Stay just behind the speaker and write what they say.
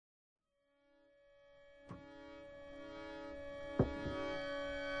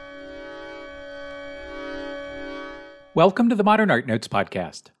Welcome to the Modern Art Notes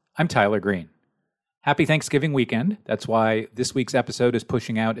podcast. I'm Tyler Green. Happy Thanksgiving weekend. That's why this week's episode is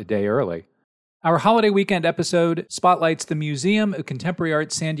pushing out a day early. Our holiday weekend episode spotlights the Museum of Contemporary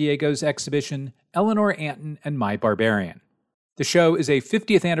Art San Diego's exhibition, Eleanor Antin and My Barbarian. The show is a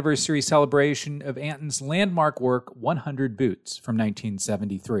 50th anniversary celebration of Antin's landmark work, 100 Boots, from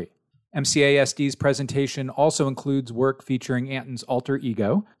 1973. MCASD's presentation also includes work featuring Antin's alter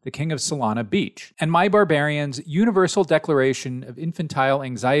ego, the King of Solana Beach, and My Barbarian's universal declaration of infantile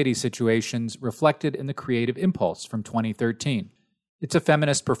anxiety situations reflected in the creative impulse from 2013. It's a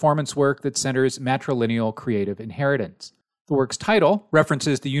feminist performance work that centers matrilineal creative inheritance. The work's title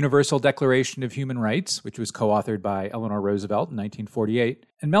references the Universal Declaration of Human Rights, which was co-authored by Eleanor Roosevelt in 1948,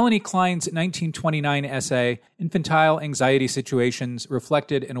 and Melanie Klein's 1929 essay, Infantile Anxiety Situations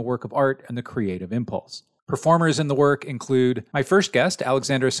Reflected in a Work of Art and the Creative Impulse. Performers in the work include my first guest,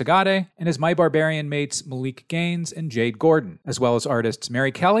 Alexandro Segade, and his My Barbarian mates Malik Gaines and Jade Gordon, as well as artists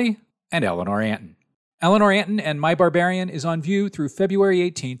Mary Kelly and Eleanor Antin. Eleanor Antin and My Barbarian is on view through February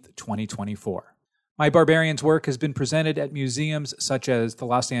 18th, 2024. My Barbarian's work has been presented at museums such as the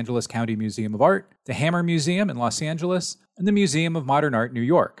Los Angeles County Museum of Art, the Hammer Museum in Los Angeles, and the Museum of Modern Art, New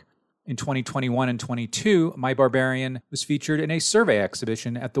York. In 2021 and 22, My Barbarian was featured in a survey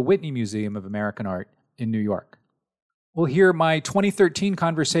exhibition at the Whitney Museum of American Art in New York. We'll hear my 2013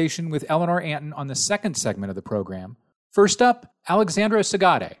 conversation with Eleanor Antin on the second segment of the program. First up, Alexandro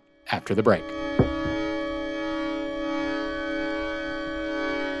Segade, after the break.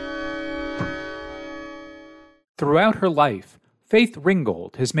 Throughout her life, Faith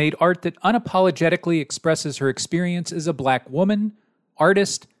Ringgold has made art that unapologetically expresses her experience as a Black woman,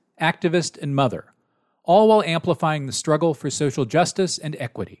 artist, activist, and mother, all while amplifying the struggle for social justice and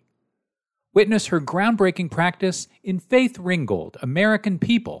equity. Witness her groundbreaking practice in Faith Ringgold, American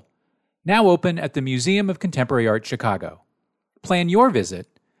People, now open at the Museum of Contemporary Art, Chicago. Plan your visit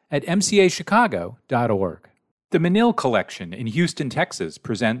at mcachicago.org. The Menil Collection in Houston, Texas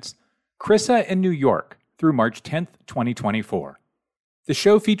presents Chrissa in New York, through March 10th, 2024. The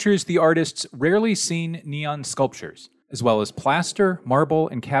show features the artist's rarely seen neon sculptures, as well as plaster, marble,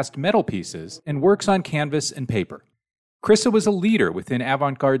 and cast metal pieces, and works on canvas and paper. Chrissa was a leader within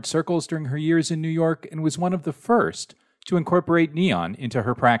avant-garde circles during her years in New York and was one of the first to incorporate neon into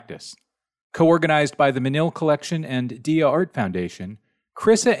her practice. Co-organized by the Menil Collection and Dia Art Foundation,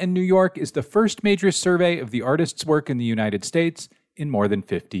 Chrissa in New York is the first major survey of the artist's work in the United States in more than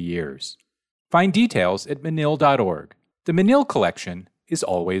 50 years. Find details at menil.org. The Menil Collection is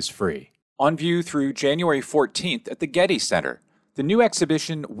always free. On view through January 14th at the Getty Center, the new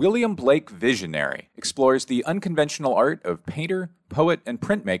exhibition William Blake Visionary explores the unconventional art of painter, poet, and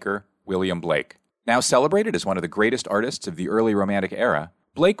printmaker William Blake. Now celebrated as one of the greatest artists of the early Romantic era,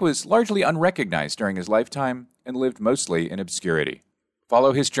 Blake was largely unrecognized during his lifetime and lived mostly in obscurity.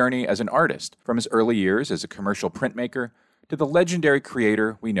 Follow his journey as an artist, from his early years as a commercial printmaker to the legendary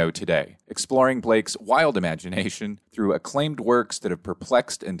creator we know today, exploring Blake's wild imagination through acclaimed works that have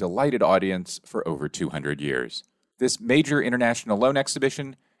perplexed and delighted audience for over 200 years. This major international loan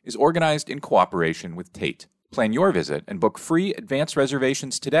exhibition is organized in cooperation with Tate. Plan your visit and book free advance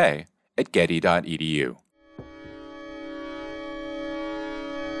reservations today at getty.edu.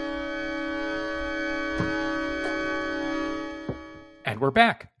 And we're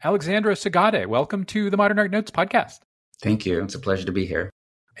back. Alexandro Segade, welcome to the Modern Art Notes podcast. Thank you. It's a pleasure to be here.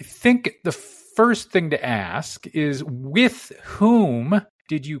 I think the first thing to ask is, with whom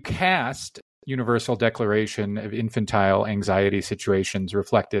did you cast Universal Declaration of Infantile Anxiety Situations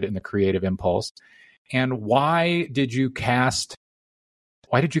Reflected in the Creative Impulse? And why did you cast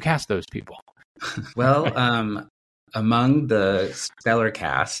those people? Well, among the stellar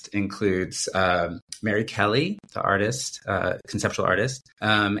cast includes Mary Kelly, the artist, conceptual artist,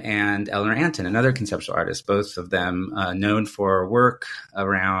 and Eleanor Antin, another conceptual artist, both of them known for work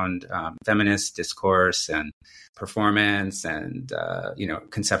around feminist discourse and performance and,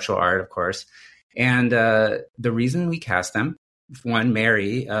 conceptual art, of course. And the reason we cast them, one,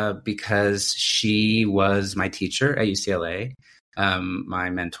 Mary, because she was my teacher at UCLA, my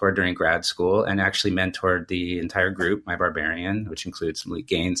mentor during grad school, and actually mentored the entire group, My Barbarian, which includes Malik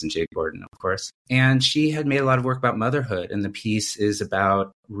Gaines and Jade Gordon, of course. And she had made a lot of work about motherhood, and the piece is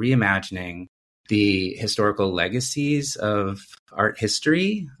about reimagining the historical legacies of art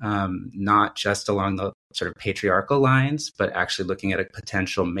history, not just along the sort of patriarchal lines, but actually looking at a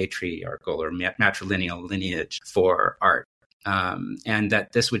potential matriarchal or matrilineal lineage for art. And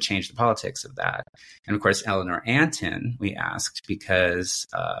that this would change the politics of that. And of course, Eleanor Antin, we asked because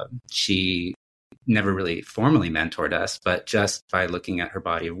she never really formally mentored us, but just by looking at her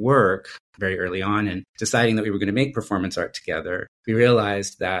body of work very early on and deciding that we were going to make performance art together, we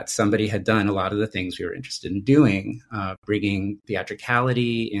realized that somebody had done a lot of the things we were interested in doing, bringing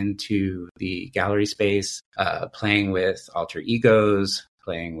theatricality into the gallery space, playing with alter egos,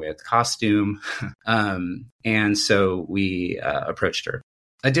 playing with costume. And so we approached her.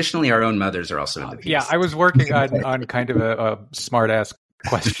 Additionally, our own mothers are also in the piece. Yeah, I was working on kind of a smart-ass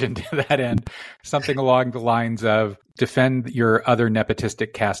question to that end, something along the lines of defend your other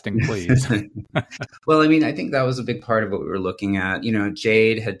nepotistic casting, please. Well, I mean, I think that was a big part of what we were looking at.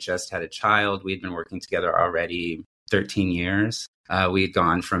 Jade had just had a child. We'd been working together already 13 years. We had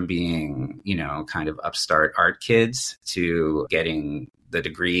gone from being, kind of upstart art kids to getting the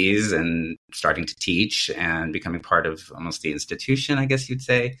degrees and starting to teach and becoming part of almost the institution, I guess you'd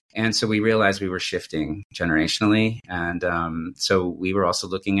say. And so we realized we were shifting generationally. And so we were also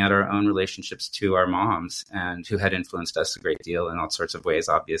looking at our own relationships to our moms, and who had influenced us a great deal in all sorts of ways,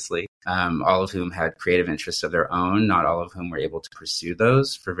 obviously, all of whom had creative interests of their own, not all of whom were able to pursue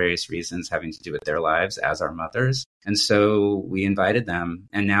those for various reasons having to do with their lives as our mothers. And so we invited them.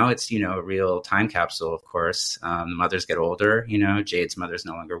 And now it's, a real time capsule, of course. The mothers get older. Jade's mother is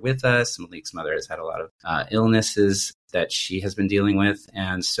no longer with us. Malik's mother has had a lot of illnesses that she has been dealing with.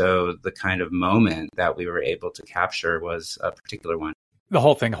 And so the kind of moment that we were able to capture was a particular one. The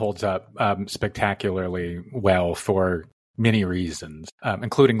whole thing holds up spectacularly well for many reasons,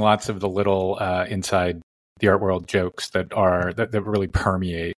 including lots of the little inside the art world jokes that really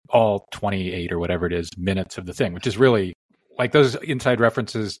permeate all 28 or whatever it is minutes of the thing, which is really like those inside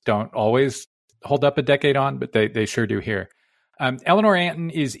references don't always hold up a decade on, but they sure do here. Eleanor Antin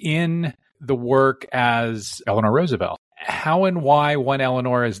is in the work as Eleanor Roosevelt. How and why one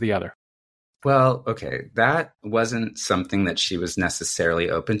Eleanor is the other? Well, okay, that wasn't something that she was necessarily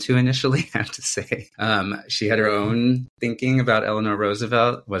open to initially, I have to say. She had her own thinking about Eleanor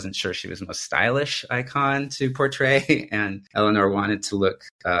Roosevelt, wasn't sure she was the most stylish icon to portray, and Eleanor wanted to look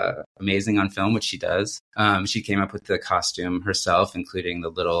amazing on film, which she does. She came up with the costume herself, including the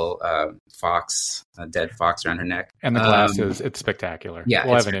little dead fox around her neck. And the glasses, it's spectacular. Yeah,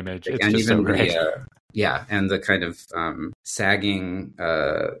 we'll have an image. It's and just even so great. Yeah, and the kind of sagging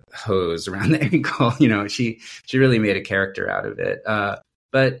hose around the ankle, she really made a character out of it.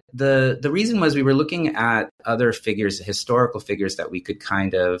 But the reason was we were looking at other figures, historical figures that we could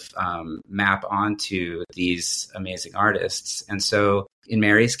kind of map onto these amazing artists. And so in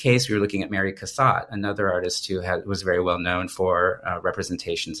Mary's case, we were looking at Mary Cassatt, another artist who was very well known for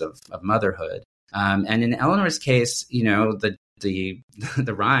representations of motherhood. And in Eleanor's case,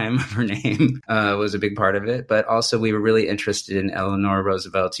 the rhyme of her name was a big part of it, but also we were really interested in Eleanor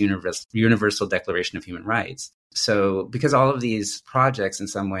Roosevelt's Universal Declaration of Human Rights. So because all of these projects in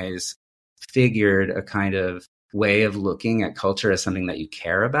some ways figured a kind of way of looking at culture as something that you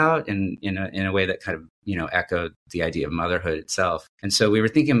care about in a way that kind of, echoed the idea of motherhood itself. And so we were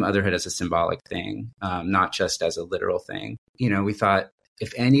thinking of motherhood as a symbolic thing, not just as a literal thing. We thought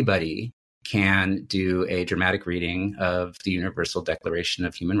if anybody can do a dramatic reading of the Universal Declaration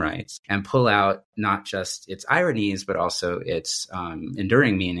of Human Rights and pull out not just its ironies, but also its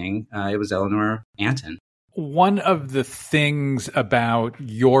enduring meaning, it was Eleanor Antin. One of the things about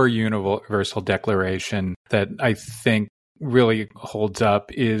your Universal Declaration that I think really holds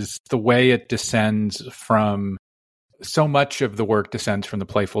up is the way it descends from so much of the work descends from the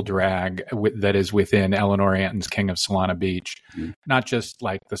playful drag that is within Eleanor Antin's King of Solana Beach. Mm-hmm. Not just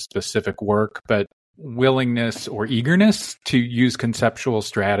like the specific work, but willingness or eagerness to use conceptual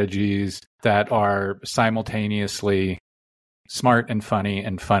strategies that are simultaneously smart and funny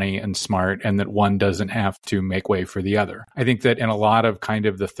and smart, and that one doesn't have to make way for the other. I think that in a lot of kind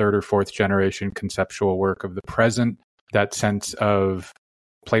of the third or fourth generation conceptual work of the present, that sense of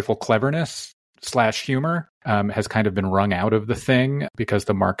playful cleverness / humor has kind of been wrung out of the thing because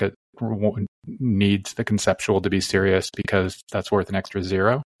the market needs the conceptual to be serious because that's worth an extra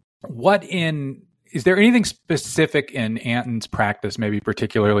zero. Is there anything specific in Antin's practice, maybe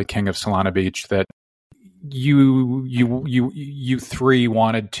particularly King of Solana Beach, that you three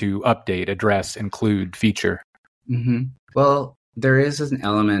wanted to update, address, include, feature? Mm-hmm. Well, there is an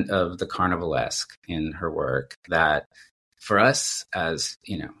element of the carnivalesque in her work that for us as,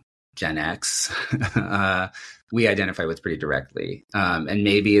 Gen X, we identify with pretty directly. And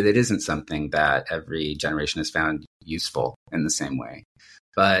maybe it isn't something that every generation has found useful in the same way.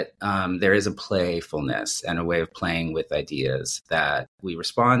 But there is a playfulness and a way of playing with ideas that we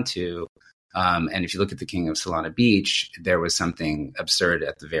respond to. And if you look at the King of Solana Beach, there was something absurd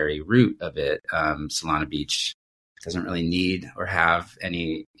at the very root of it. Solana Beach doesn't really need or have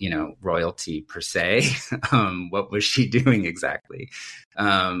any, royalty per se. What was she doing exactly?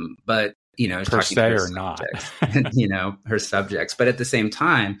 But, per talking se to her or not, her subjects. But at the same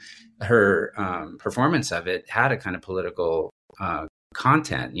time, her performance of it had a kind of political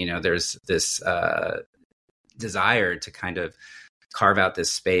content. There's this desire to kind of carve out this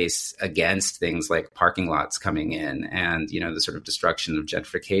space against things like parking lots coming in and, the sort of destruction of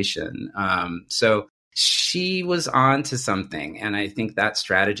gentrification. So she was on to something. And I think that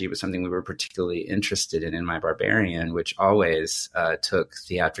strategy was something we were particularly interested in My Barbarian, which always took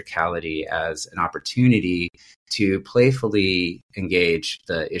theatricality as an opportunity to playfully engage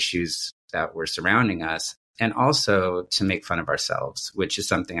the issues that were surrounding us, and also to make fun of ourselves, which is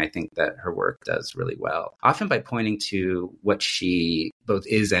something I think that her work does really well, often by pointing to what she both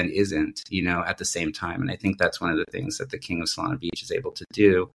is and isn't, at the same time. And I think that's one of the things that the King of Solana Beach is able to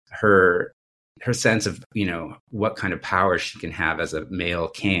do. Her sense of, what kind of power she can have as a male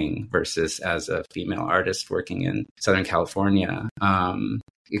king versus as a female artist working in Southern California.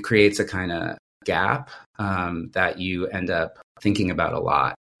 It creates a kind of gap that you end up thinking about a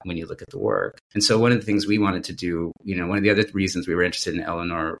lot when you look at the work. And so one of the things we wanted to do, one of the other reasons we were interested in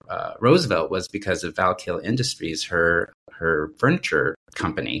Eleanor Roosevelt was because of Valkill Industries, her furniture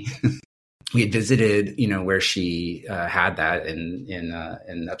company. We had visited, where she had that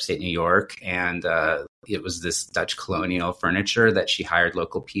in upstate New York, and it was this Dutch colonial furniture that she hired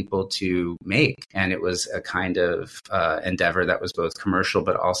local people to make, and it was a kind of endeavor that was both commercial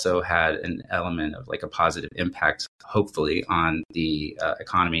but also had an element of like a positive impact, hopefully, on the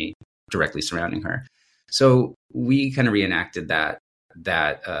economy directly surrounding her. So we kind of reenacted that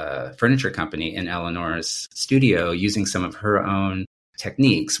furniture company in Eleanor's studio using some of her own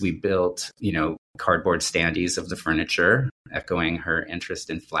techniques. We built, cardboard standees of the furniture, echoing her interest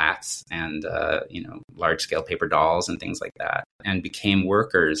in flats and, large scale paper dolls and things like that, and became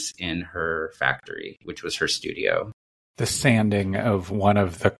workers in her factory, which was her studio. The sanding of one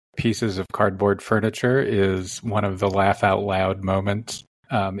of the pieces of cardboard furniture is one of the laugh out loud moments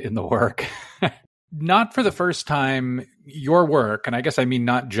in the work. Not for the first time, your work, and I guess I mean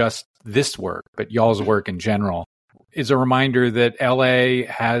not just this work, but y'all's work in general, is a reminder that LA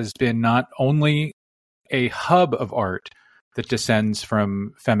has been not only a hub of art that descends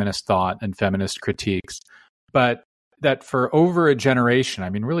from feminist thought and feminist critiques, but that for over a generation, I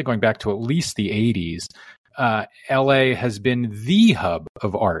mean, really going back to at least the 80s, LA has been the hub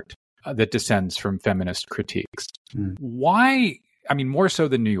of art that descends from feminist critiques. Why? I mean, more so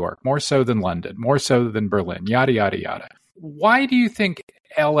than New York, more so than London, more so than Berlin, yada, yada, yada. Why do you think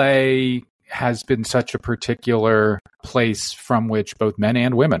LA has been such a particular place from which both men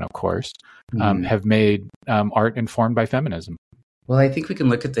and women, of course, have made art informed by feminism? Well, I think we can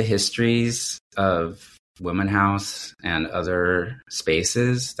look at the histories of Women House and other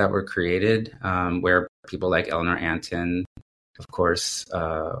spaces that were created where people like Eleanor Antin, of course,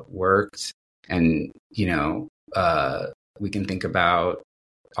 worked. And, we can think about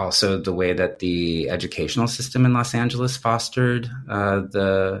also the way that the educational system in Los Angeles fostered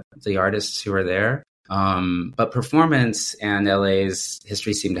the artists who are there. But performance and LA's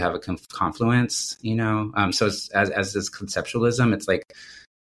history seem to have a confluence, So as this conceptualism, it's like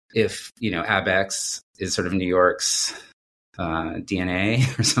if, ABEX is sort of New York's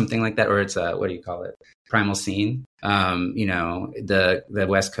DNA or something like that, or it's what do you call it? Primal scene. The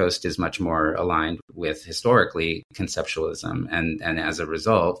West Coast is much more aligned with historically conceptualism and as a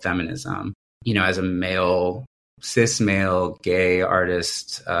result, feminism. As a cis male, gay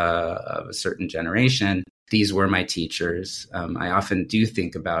artist of a certain generation, these were my teachers. I often do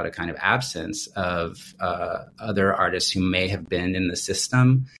think about a kind of absence of other artists who may have been in the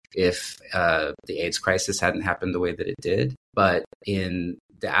system if the AIDS crisis hadn't happened the way that it did. But in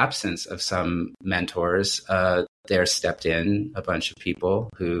the absence of some mentors, there stepped in a bunch of people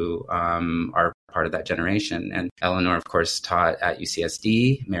who are part of that generation. And Eleanor, of course, taught at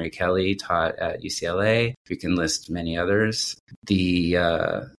UCSD. Mary Kelly taught at UCLA. We can list many others.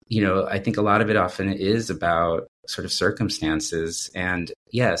 I think a lot of it often is about sort of circumstances. And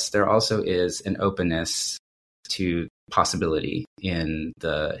yes, there also is an openness to possibility in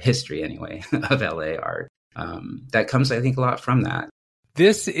the history, anyway, of LA art. That comes, I think, a lot from that.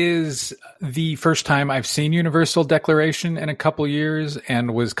 This is the first time I've seen Universal Declaration in a couple years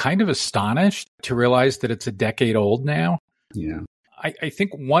and was kind of astonished to realize that it's a decade old now. Yeah. I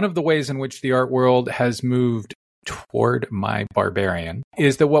think one of the ways in which the art world has moved toward My Barbarian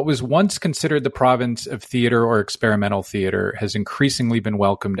is that what was once considered the province of theater or experimental theater has increasingly been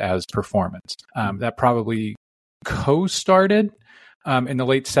welcomed as performance. That probably co-started in the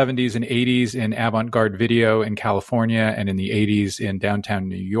late 70s and 80s in avant-garde video in California and in the 80s in downtown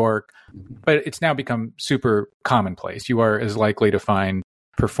New York. But it's now become super commonplace. You are as likely to find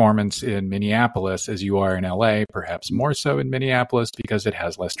performance in Minneapolis as you are in LA, perhaps more so in Minneapolis because it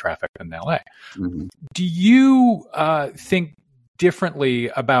has less traffic than LA. Mm-hmm. Do you think differently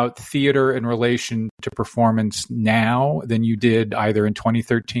about theater in relation to performance now than you did either in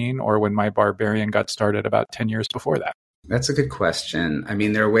 2013 or when My Barbarian got started about 10 years before that? That's a good question. I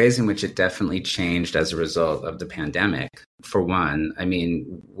mean, there are ways in which it definitely changed as a result of the pandemic. For one, I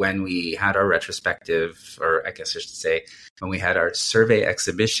mean, when we had our retrospective, or I guess I should say, when we had our survey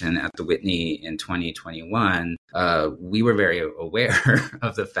exhibition at the Whitney in 2021, we were very aware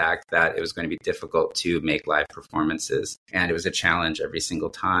of the fact that it was going to be difficult to make live performances. And it was a challenge every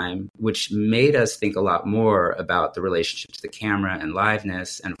single time, which made us think a lot more about the relationship to the camera and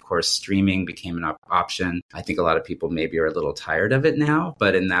liveness. And of course, streaming became an option. I think a lot of people maybe are a little tired of it now,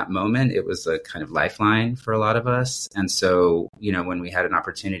 but in that moment, it was a kind of lifeline for a lot of us. And so, when we had an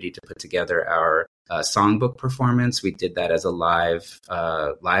opportunity to put together our songbook performance, we did that as a live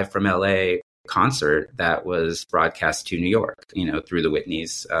from LA concert that was broadcast to New York, through the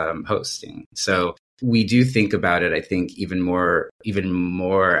Whitney's hosting. So we do think about it, I think, even more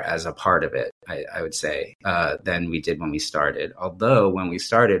as a part of it, I would say, than we did when we started. Although when we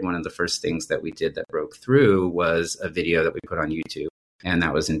started, one of the first things that we did that broke through was a video that we put on YouTube. And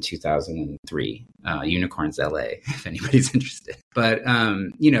that was in 2003, Unicorns LA, if anybody's interested. But,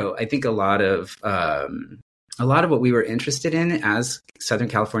 I think a lot of what we were interested in as Southern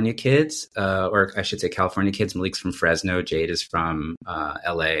California kids, or I should say California kids, Malik's from Fresno, Jade is from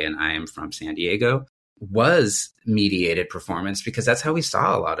LA, and I am from San Diego, was mediated performance because that's how we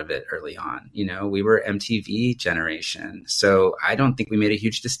saw a lot of it early on. We were MTV generation. So I don't think we made a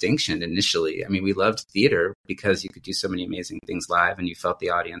huge distinction initially. I mean, we loved theater because you could do so many amazing things live and you felt the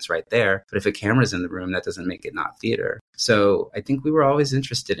audience right there. But if a camera's in the room, that doesn't make it not theater. So I think we were always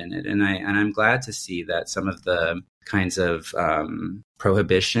interested in it. And I'm glad to see that some of the kinds of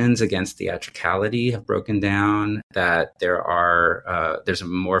prohibitions against theatricality have broken down, that there's a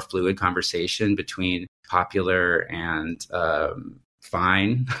more fluid conversation between popular and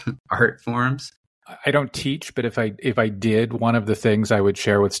fine art forms. I don't teach, but if I did, one of the things I would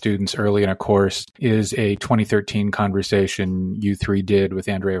share with students early in a course is a 2013 conversation you three did with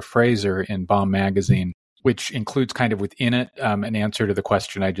Andrea Fraser in Bomb Magazine, which includes kind of within it an answer to the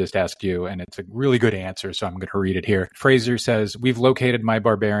question I just asked you. And it's a really good answer, so I'm going to read it here. Fraser says, "We've located My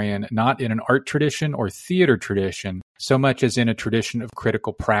Barbarian not in an art tradition or theater tradition, so much as in a tradition of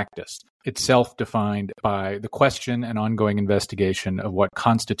critical practice, itself defined by the question and ongoing investigation of what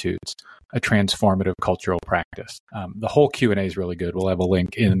constitutes a transformative cultural practice." The whole Q&A is really good. We'll have a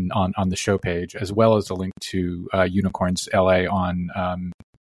link on the show page, as well as a link to Unicorns LA on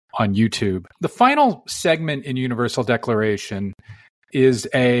YouTube. The final segment in Universal Declaration is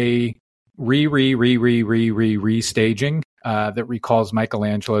a restaging that recalls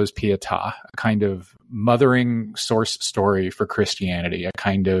Michelangelo's Pietà, a kind of mothering source story for Christianity, a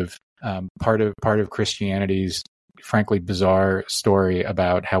kind of part of Christianity's frankly bizarre story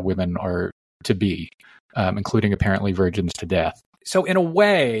about how women are to be, including apparently virgins to death. So in a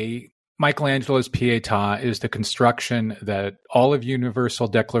way, Michelangelo's Pietà is the construction that all of Universal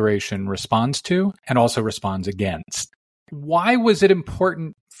Declaration responds to and also responds against. Why was it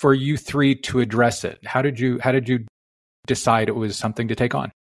important for you three to address it? How did you decide it was something to take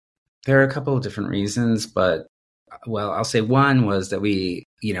on? There are a couple of different reasons, but I'll say one was that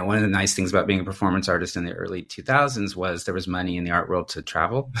one of the nice things about being a performance artist in the early 2000s was there was money in the art world to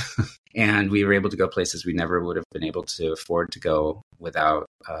travel. And we were able to go places we never would have been able to afford to go without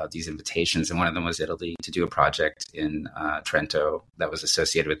these invitations. And one of them was Italy, to do a project in Trento that was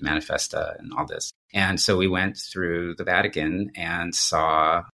associated with Manifesta and all this. And so we went through the Vatican and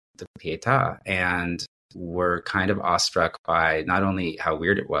saw the Pietà and were kind of awestruck by not only how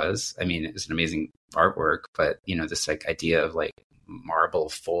weird it was. I mean, it was an amazing artwork, but, this idea of marble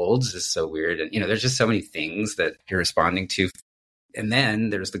folds is so weird. And, there's just so many things that you're responding to. And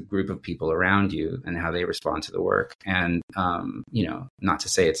then there's the group of people around you and how they respond to the work. And, not to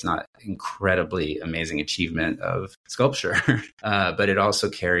say it's not incredibly amazing achievement of sculpture, but it also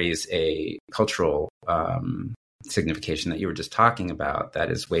carries a cultural signification that you were just talking about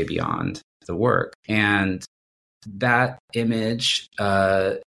that is way beyond the work. And that image,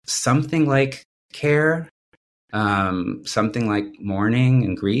 something like care, something like mourning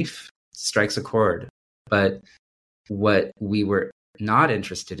and grief, strikes a chord. But what we were not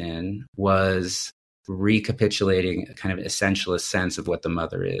interested in was recapitulating a kind of essentialist sense of what the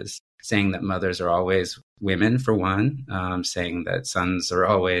mother is. saying that mothers are always women, for one, saying that sons are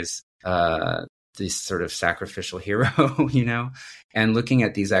always this sort of sacrificial hero, and looking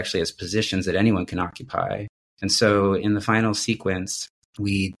at these actually as positions that anyone can occupy. And so in the final sequence,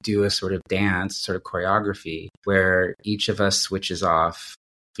 we do a sort of dance, sort of choreography, where each of us switches off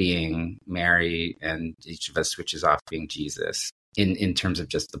being Mary and each of us switches off being Jesus in terms of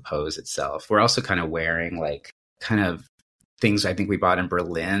just the pose itself. We're also kind of wearing kind of things I think we bought in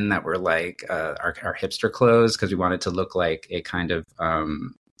Berlin that were like our hipster clothes, because we wanted to look like a kind of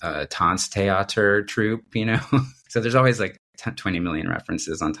Tanztheater troupe, So there's always 20 million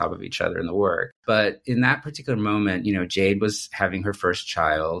references on top of each other in the work. But in that particular moment, Jade was having her first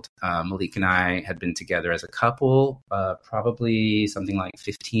child. Malik and I had been together as a couple, probably something like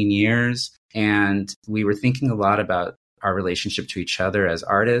 15 years. And we were thinking a lot about our relationship to each other as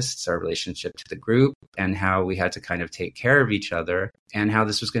artists, our relationship to the group, and how we had to kind of take care of each other, and how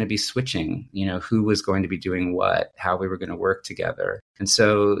this was going to be switching, who was going to be doing what, how we were going to work together. And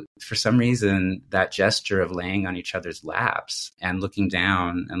so for some reason, that gesture of laying on each other's laps and looking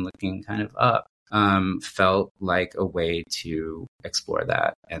down and looking kind of up felt like a way to explore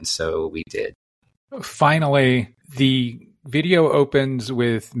that. And so we did. Finally, the video opens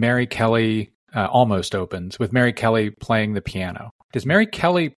with Mary Kelly, almost opens with Mary Kelly playing the piano. Does Mary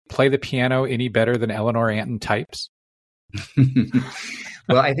Kelly play the piano any better than Eleanor Antin types?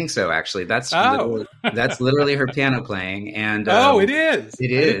 Well, I think so, actually. That's literally her piano playing. And it is.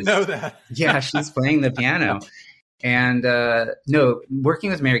 It is. I didn't know that. Yeah, she's playing the piano. And no, working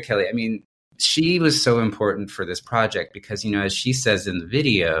with Mary Kelly, I mean, she was so important for this project because, as she says in the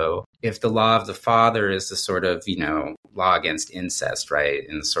video, if the law of the father is the sort of, law against incest, right,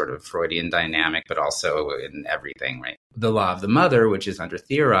 in the sort of Freudian dynamic, but also in everything, right? The law of the mother, which is under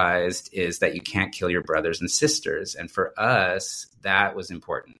theorized, is that you can't kill your brothers and sisters. And for us, that was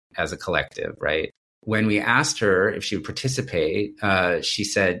important as a collective, right? When we asked her if she would participate, she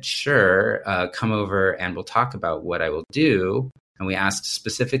said, sure, come over and we'll talk about what I will do. And we asked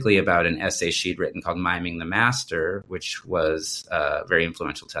specifically about an essay she'd written called Miming the Master, which was very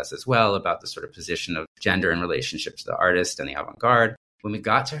influential to us as well, about the sort of position of gender in relationship to the artist and the avant-garde. When we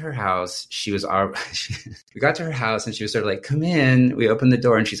got to her house, we got to her house and she was sort of like, come in. We opened the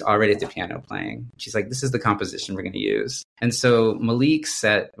door and she's already at the piano playing. She's like, this is the composition we're going to use. And so Malik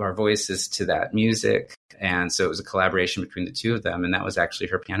set our voices to that music. And so it was a collaboration between the two of them. And that was actually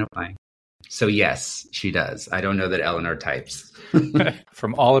her piano playing. So yes, she does. I don't know that Eleanor types.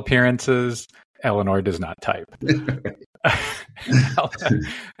 From all appearances, Eleanor does not type.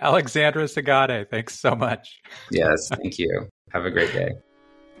 Alexandro Segade, thanks so much. Yes, thank you. Have a great day.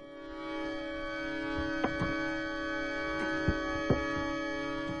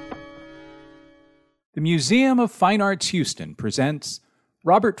 The Museum of Fine Arts Houston presents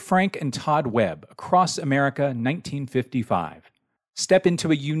Robert Frank and Todd Webb, Across America, 1955. Step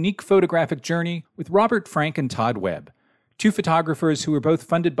into a unique photographic journey with Robert Frank and Todd Webb, two photographers who were both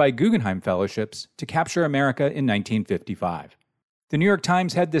funded by Guggenheim Fellowships to capture America in 1955. The New York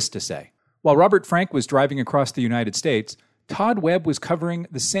Times had this to say: while Robert Frank was driving across the United States, Todd Webb was covering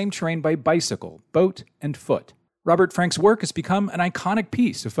the same terrain by bicycle, boat, and foot. Robert Frank's work has become an iconic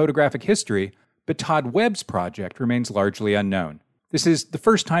piece of photographic history, but Todd Webb's project remains largely unknown. This is the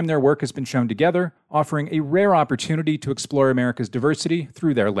first time their work has been shown together, offering a rare opportunity to explore America's diversity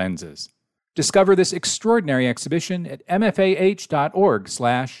through their lenses. Discover this extraordinary exhibition at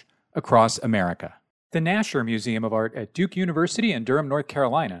mfah.org/acrossamerica. The Nasher Museum of Art at Duke University in Durham, North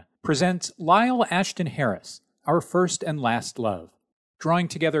Carolina, presents Lyle Ashton Harris, Our First and Last Love. Drawing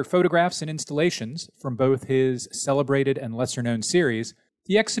together photographs and installations from both his celebrated and lesser-known series,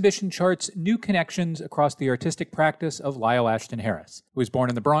 the exhibition charts new connections across the artistic practice of Lyle Ashton Harris, who was born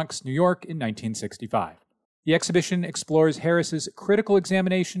in the Bronx, New York in 1965. The exhibition explores Harris's critical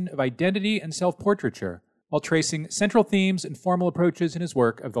examination of identity and self-portraiture while tracing central themes and formal approaches in his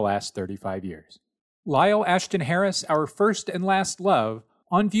work of the last 35 years. Lyle Ashton Harris, Our First and Last Love,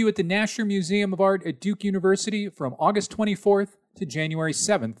 on view at the Nasher Museum of Art at Duke University from August 24th to January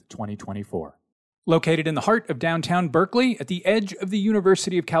 7th, 2024. Located in the heart of downtown Berkeley at the edge of the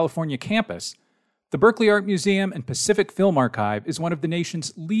University of California campus, the Berkeley Art Museum and Pacific Film Archive is one of the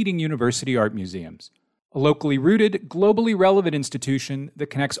nation's leading university art museums, a locally rooted, globally relevant institution that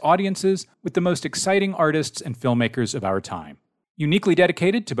connects audiences with the most exciting artists and filmmakers of our time. Uniquely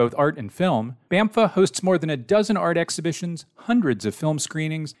dedicated to both art and film, BAMFA hosts more than a dozen art exhibitions, hundreds of film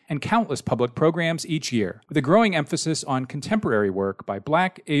screenings, and countless public programs each year, with a growing emphasis on contemporary work by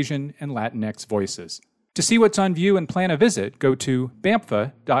Black, Asian, and Latinx voices. To see what's on view and plan a visit, go to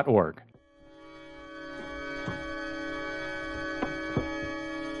bamfa.org.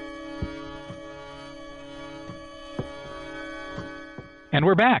 And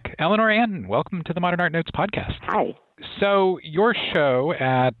we're back. Eleanor Antin, welcome to the Modern Art Notes podcast. Hi. So your show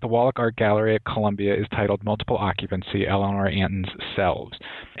at the Wallach Art Gallery at Columbia is titled Multiple Occupancy, Eleanor Antin's Selves.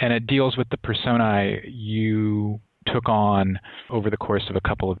 And it deals with the personae you took on over the course of a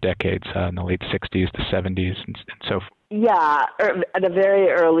couple of decades, in the late 60s, the 70s, and so forth. Yeah, the very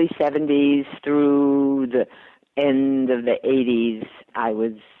early 70s through the end of the 80s, I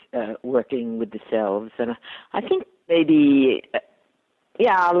was working with the selves. And I think maybe,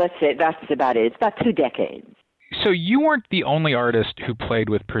 let's say that's about it. It's about 2 decades. So you weren't the only artist who played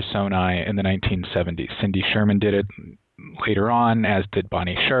with personae in the 1970s. Cindy Sherman did it later on, as did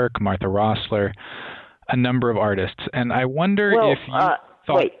Bonnie Shirk, Martha Rossler, a number of artists. And I wonder if you thought...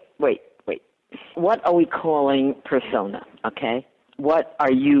 Wait. What are we calling persona, okay? What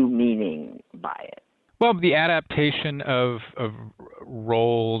are you meaning by it? Well, the adaptation of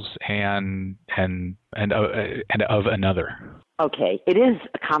roles and of another. Okay, it is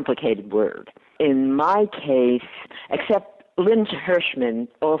a complicated word. In my case, except Lynn Hirschman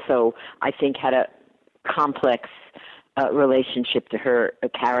also, I think, had a complex relationship to her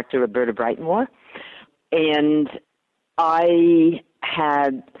character, Roberta Brightmore. And I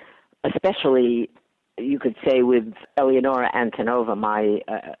had, especially, you could say, with Eleanor Antinova, my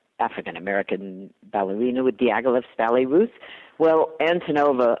African-American ballerina with Diaghilev's Ballet Ruth. Well,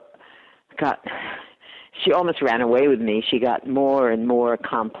 Antinova she almost ran away with me. She got more and more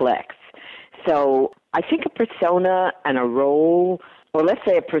complex. So I think a persona and a role, or let's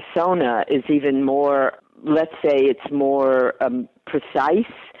say a persona is even more, let's say it's more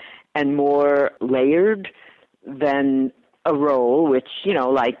precise and more layered than a role, which,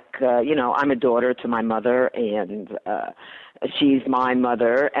 I'm a daughter to my mother, and she's my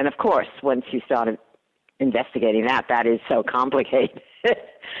mother. And, of course, once you started investigating that is so complicated.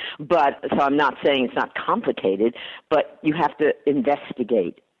 So I'm not saying it's not complicated, but you have to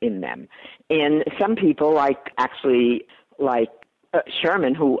investigate in them. And some people, like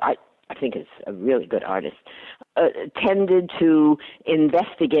Sherman, who I think is a really good artist, tended to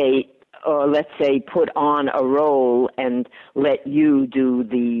investigate, or let's say put on a role and let you do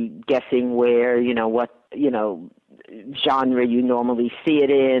the guessing where, what genre you normally see it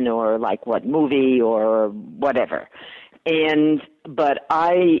in, or like what movie or whatever. But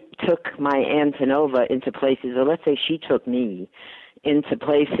I took my Antinova into places, or let's say she took me into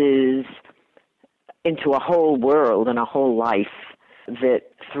places, into a whole world and a whole life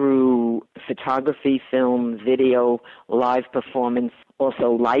that through photography, film, video, live performance,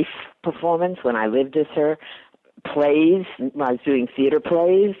 also life performance when I lived with her, plays, when I was doing theater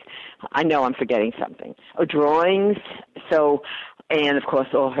plays. I know I'm forgetting something. Drawings. So, and of course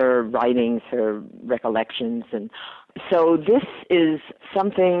all her writings, her recollections. And so this is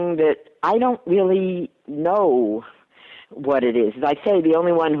something that I don't really know what it is. As I say, the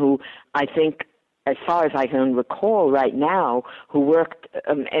only one who I think, as far as I can recall right now, who worked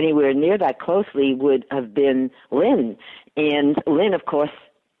anywhere near that closely would have been Lynn. And Lynn, of course,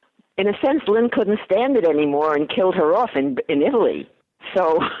 in a sense, Lynn couldn't stand it anymore and killed her off in Italy.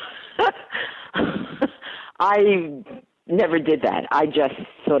 So I never did that. I just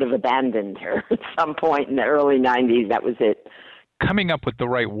sort of abandoned her at some point in the early 90s. That was it. Coming up with the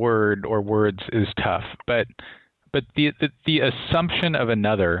right word or words is tough, but the assumption of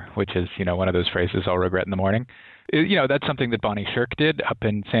another, which is, one of those phrases I'll regret in the morning, that's something that Bonnie Shirk did up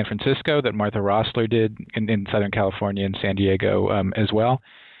in San Francisco, that Martha Rossler did in Southern California and San Diego as well.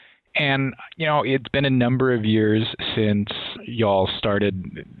 And, it's been a number of years since y'all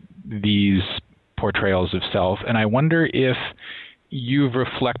started these portrayals of self. And I wonder if you've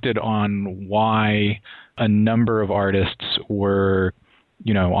reflected on why a number of artists were,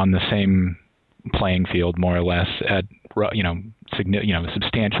 on the same playing field, more or less, at,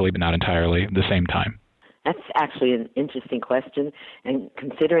 substantially, but not entirely, the same time. That's actually an interesting question. And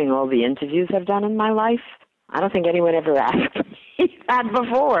considering all the interviews I've done in my life, I don't think anyone ever asked me that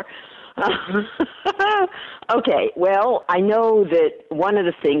before. Okay, well, I know that one of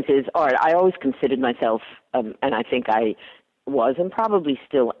the things is art. I always considered myself, and I think I was and probably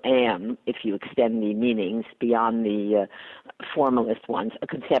still am, if you extend the meanings beyond the formalist ones, a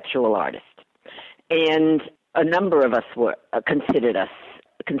conceptual artist. And a number of us were considered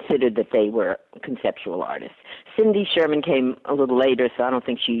that they were conceptual artists. Cindy Sherman came a little later, so I don't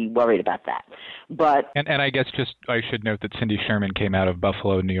think she worried about that. But and I guess I should note that Cindy Sherman came out of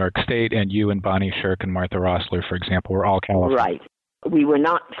Buffalo, New York State, and you and Bonnie Shirk and Martha Rossler, for example, were all California. Right. We were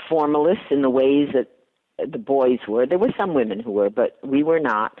not formalists in the ways that the boys were. There were some women who were, but we were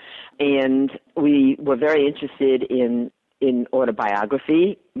not. And we were very interested in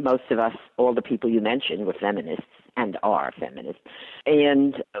autobiography. Most of us, all the people you mentioned, were feminists. and are feminist.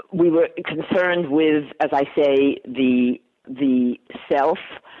 And we were concerned with, as I say, the self,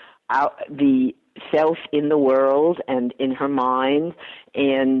 the self in the world and in her mind,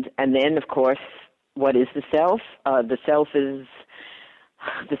 and then, of course, what is the self? The self is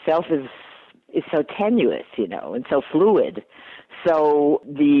so tenuous, and so fluid. So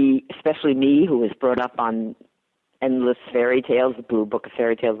especially me, who was brought up on endless fairy tales, the Blue Book of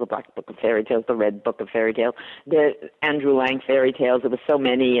Fairy Tales, the Black Book of Fairy Tales, the Red Book of Fairy Tales, the Andrew Lang fairy tales. There were so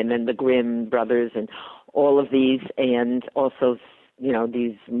many, and then the Grimm brothers and all of these, and also,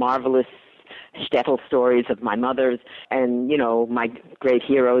 these marvelous shtetl stories of my mother's, and, my great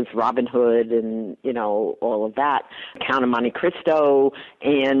heroes, Robin Hood, and, all of that, Count of Monte Cristo,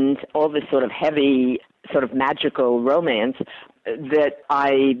 and all this sort of heavy, sort of magical romance that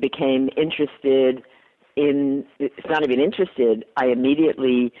I became interested in. It's not even interested. I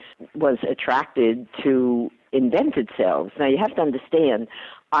immediately was attracted to invented selves. Now, you have to understand,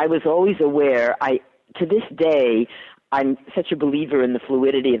 I was always aware, to this day, I'm such a believer in the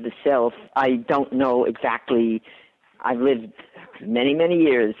fluidity of the self. I don't know exactly. I've lived many, many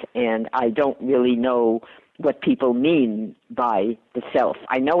years, and I don't really know what people mean by the self.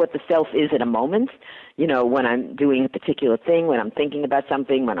 I know what the self is at a moment, when I'm doing a particular thing, when I'm thinking about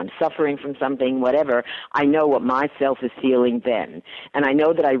something, when I'm suffering from something, whatever. I know what my self is feeling then. And I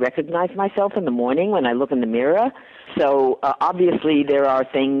know that I recognize myself in the morning when I look in the mirror. So obviously there are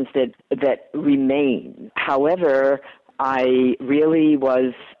things that remain. However, I really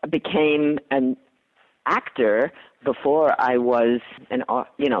became an actor before I was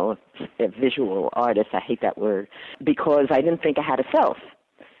a visual artist. I hate that word, because I didn't think I had a self.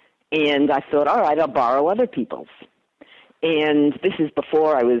 And I thought, all right, I'll borrow other people's. And this is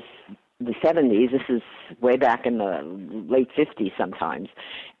before I was the 70s. This is way back in the late 50s sometimes,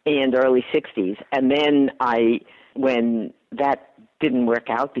 and early 60s. And then when that didn't work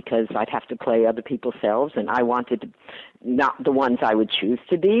out, because I'd have to play other people's selves, and I wanted to, not the ones I would choose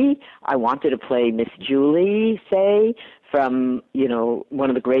to be. I wanted to play Miss Julie, say, from, one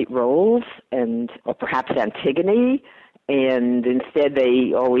of the great roles, or perhaps Antigone, and instead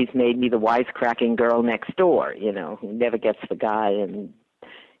they always made me the wisecracking girl next door, who never gets the guy and,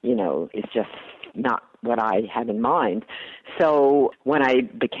 is just not what I had in mind. So when I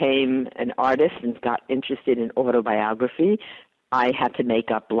became an artist and got interested in autobiography, I had to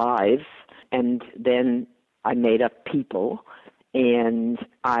make up lives, and then I made up people, and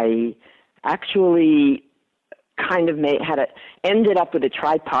I actually kind of ended up with a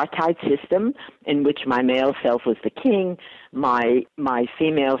tripartite system in which my male self was the king, my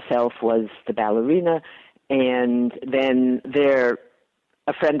female self was the ballerina, and then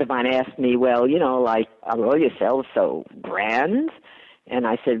a friend of mine asked me, well, are all your selves so grand? And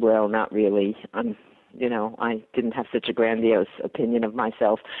I said, well, not really. I didn't have such a grandiose opinion of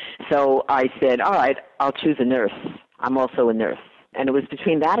myself. So I said, all right, I'll choose a nurse. I'm also a nurse. And it was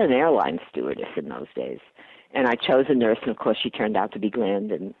between that and an airline stewardess in those days. And I chose a nurse, and of course she turned out to be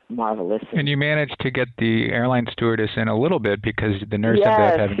grand and marvelous. And you managed to get the airline stewardess in a little bit, because the nurse ended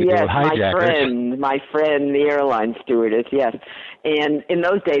up having to deal with hijackers. My friend, the airline stewardess, yes. And in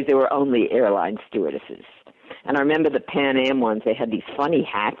those days there were only airline stewardesses. And I remember the Pan Am ones, they had these funny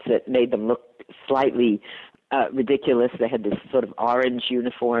hats that made them look slightly ridiculous. They had this sort of orange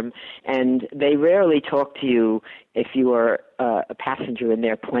uniform, and they rarely talked to you if you were a passenger in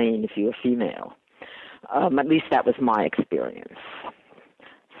their plane, if you were female. At least that was my experience.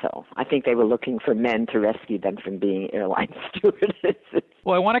 So I think they were looking for men to rescue them from being airline stewardesses.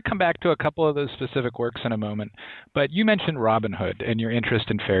 Well, I want to come back to a couple of those specific works in a moment, but you mentioned Robin Hood and your interest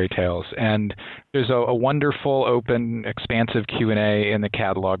in fairy tales, and there's a wonderful, open, expansive Q&A in the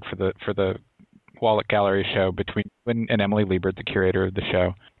catalog for the Wallack Gallery show between you and Emily Liebert, the curator of the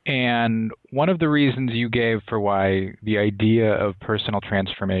show. And one of the reasons you gave for why the idea of personal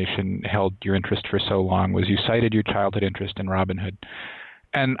transformation held your interest for so long was you cited your childhood interest in Robin Hood.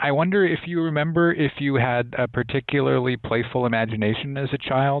 And I wonder if you remember if you had a particularly playful imagination as a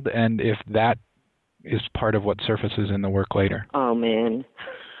child, and if that is part of what surfaces in the work later. Oh, man.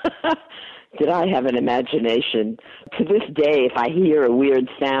 Did I have an imagination? To this day, if I hear a weird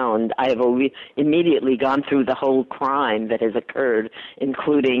sound, I have immediately gone through the whole crime that has occurred,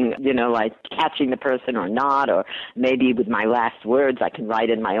 including, like catching the person or not, or maybe with my last words I can write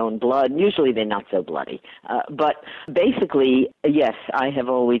in my own blood. Usually they're not so bloody. But basically, yes, I have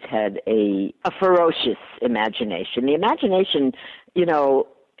always had a ferocious imagination. The imagination,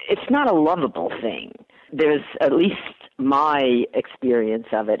 it's not a lovable thing. There's, at least my experience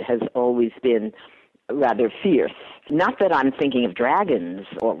of it has always been rather fierce. Not that I'm thinking of dragons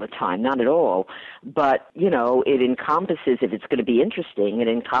all the time, not at all, but, it encompasses, if it's going to be interesting, it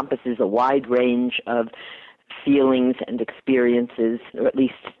encompasses a wide range of feelings and experiences, or at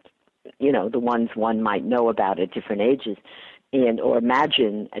least, the ones one might know about at different ages or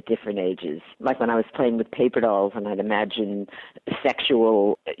imagine at different ages. Like when I was playing with paper dolls and I'd imagine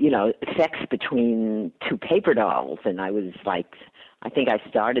sexual, sex between two paper dolls, and I was like, I think I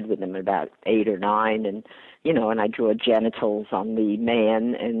started with them at about 8 or 9, and I draw genitals on the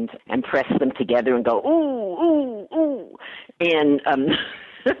man and press them together and go, ooh, ooh, ooh. And,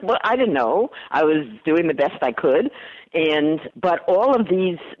 well, I didn't know. I was doing the best I could. But all of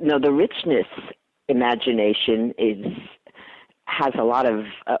these, the richness, imagination has a lot of,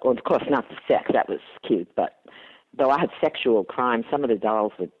 of course, not the sex. That was cute. But though I had sexual crime, some of the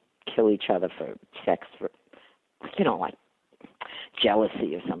dolls would kill each other for sex, for, like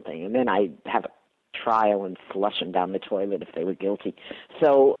jealousy or something. And then I'd have a trial and flush them down the toilet if they were guilty.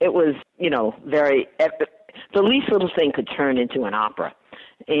 So it was, very, the least little thing could turn into an opera.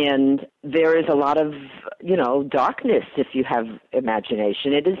 And there is a lot of, darkness if you have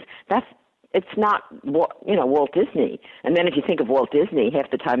imagination. It's not, Walt Disney. And then if you think of Walt Disney, half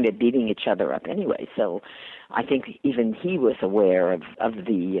the time they're beating each other up anyway. So I think even he was aware of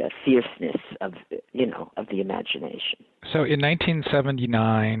the fierceness of the imagination. So in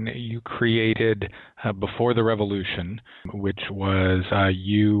 1979, you created Before the Revolution, which was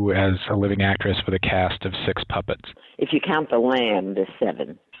you as a living actress with a cast of 6 puppets. If you count the lamb, there's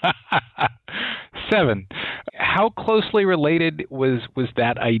 7. 7. How closely related was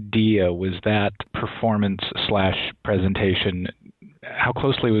that idea, was that performance/presentation, how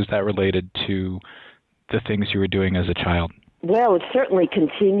closely was that related to the things you were doing as a child? Well, it certainly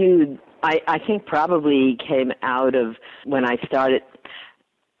continued. I think probably came out of when I started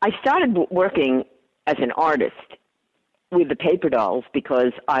working as an artist with the paper dolls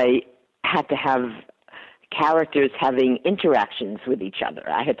because I had to have characters having interactions with each other.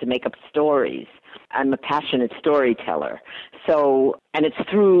 I had to make up stories. I'm a passionate storyteller. So, and it's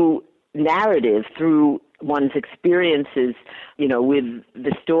through narrative, through one's experiences, with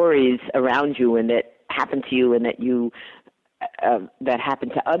the stories around you and that happen to you and that you that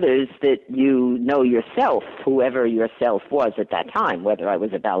happened to others, that you know yourself, whoever yourself was at that time, whether I was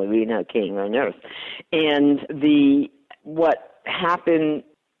a ballerina, a king, or a nurse. And what happened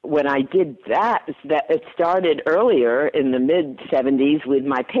when I did that is that it started earlier in the mid-'70s with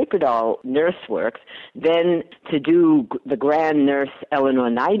my paper doll nurse works, then to do the grand nurse Eleanor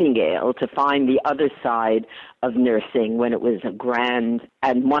Nightingale, to find the other side of nursing when it was a grand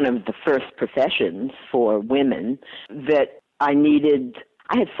and one of the first professions for women, that I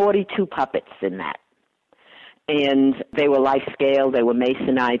had 42 puppets in that. And they were life scale, they were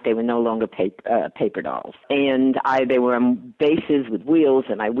Masonite, they were no longer paper dolls. And they were on bases with wheels,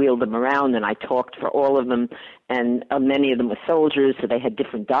 and I wheeled them around, and I talked for all of them. And many of them were soldiers, so they had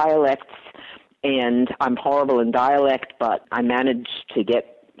different dialects. And I'm horrible in dialect, but I managed to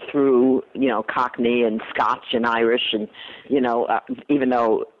get through, Cockney and Scotch and Irish, and, even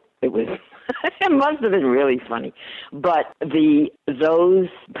though it was... it must have been really funny. But so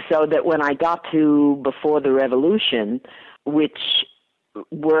that when I got to Before the Revolution, which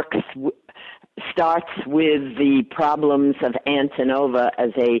starts with the problems of Antinova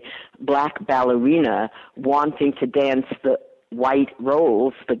as a black ballerina wanting to dance the white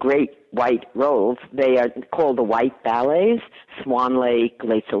roles, the great white roles. They are called the white ballets, Swan Lake,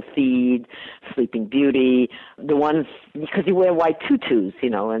 Les Sylphides, Sleeping Beauty, the ones, because you wear white tutus,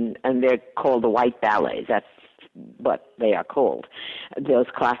 and they're called the white ballets. That's what they are called, those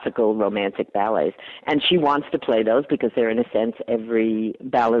classical romantic ballets. And she wants to play those because they're, in a sense, every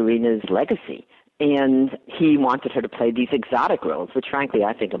ballerina's legacy. And he wanted her to play these exotic roles, which frankly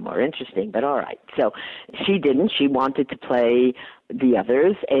I think are more interesting, but all right. So she didn't. She wanted to play the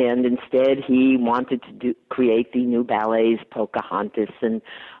others, and instead he wanted to create the new ballets, Pocahontas and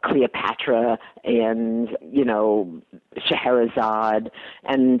Cleopatra and, Scheherazade.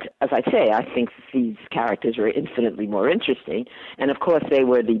 And as I say, I think these characters were infinitely more interesting. And of course they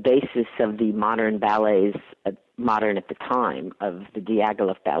were the basis of the modern ballets, modern at the time, of the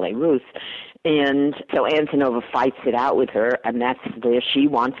Diaghilev Ballet Russe. And so Antonova fights it out with her, and that's where she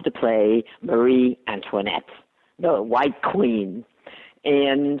wants to play Marie Antoinette, the White Queen.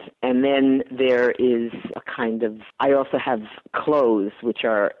 And then there is a kind of, I also have clothes, which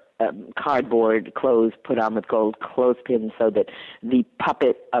are cardboard clothes put on with gold clothespins, so that the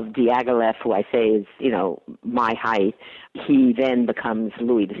puppet of Diaghilev, who I say is, my height, he then becomes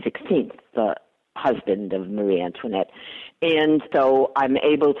Louis XVI, the husband of Marie Antoinette. And so I'm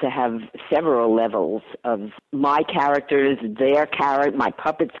able to have several levels of my characters, my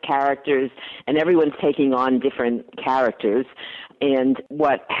puppets' characters, and everyone's taking on different characters. And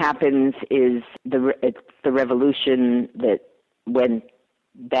what happens is it's the revolution that went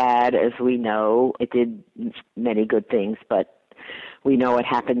bad, as we know. It did many good things, but we know what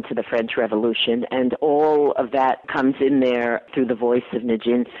happened to the French Revolution, and all of that comes in there through the voice of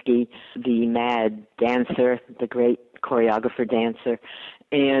Nijinsky, the mad dancer, the great choreographer dancer.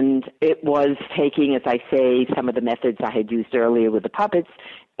 And it was taking, as I say, some of the methods I had used earlier with the puppets,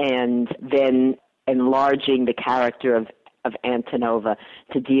 and then enlarging the character of Antonova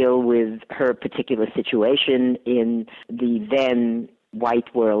to deal with her particular situation in the then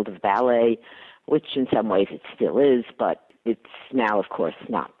white world of ballet, which in some ways it still is, but it's now, of course,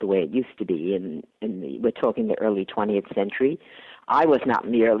 not the way it used to be. We're talking the early 20th century. I was not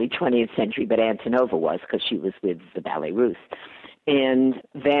in the early 20th century, but Antonova was, because she was with the Ballet Russe. And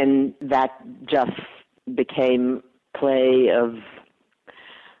then that just became play of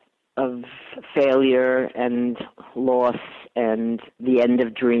failure and loss and the end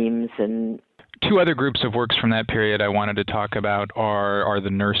of dreams. And two other groups of works from that period I wanted to talk about are the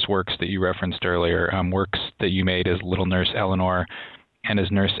nurse works that you referenced earlier, works that you made as Little Nurse Eleanor and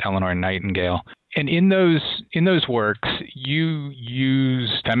as Nurse Eleanor Nightingale. And in those works, you use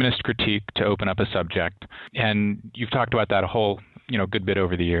feminist critique to open up a subject, and you've talked about that a whole good bit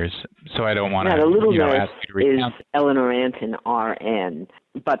over the years. So I don't want to. The Little Nurse ask you to recount. Is Eleanor Antin, R.N.,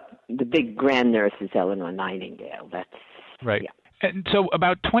 but the big grand nurse is Eleanor Nightingale. That's right. Yeah. And so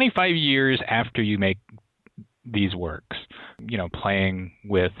about 25 years after you make these works, playing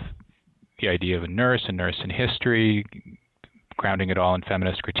with the idea of a nurse in history, grounding it all in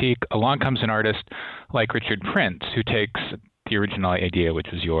feminist critique, along comes an artist like Richard Prince, who takes the original idea, which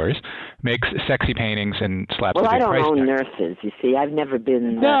was yours, makes sexy paintings and slaps a big price tag. Well, I don't own nurses, you see. I've never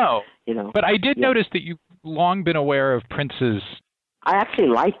been... No, but I did notice that you've long been aware of Prince's... I actually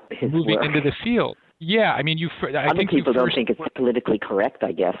like his moving work. into the field. Yeah, I mean, Other people don't think it's politically correct,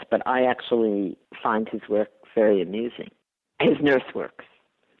 I guess, but I actually find his work very amusing. His nurse works,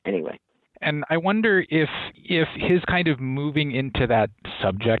 anyway. And I wonder if his kind of moving into that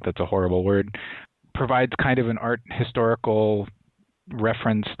subject, that's a horrible word, provides kind of an art historical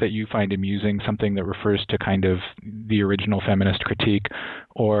reference that you find amusing, something that refers to kind of the original feminist critique,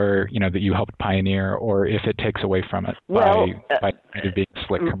 or that you helped pioneer, or if it takes away from it by kind of being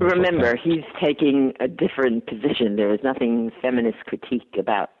slick. Remember, he's taking a different position. There is nothing feminist critique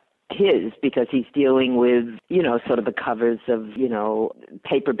about his, because he's dealing with, sort of the covers of,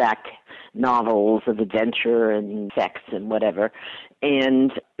 paperback novels of adventure and sex and whatever.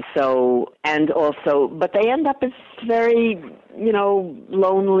 And so, but they end up as very,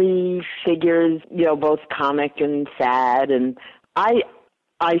 lonely figures, both comic and sad. And I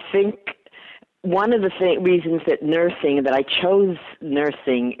think one of the reasons that I chose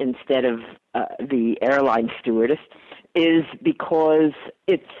nursing instead of the airline stewardess is because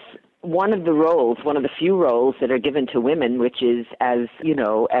it's one of the few roles that are given to women, which is as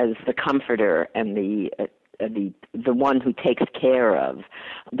the comforter and the one who takes care of,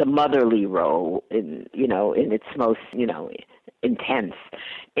 the motherly role in its most, intense.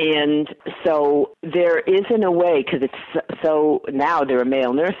 And so there is, in a way, because it's so now there are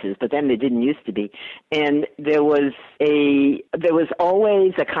male nurses, but then there didn't used to be. And there was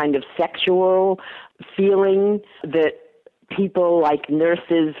always a kind of sexual feeling that people like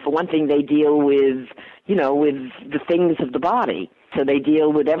nurses, for one thing, they deal with, with the things of the body. So they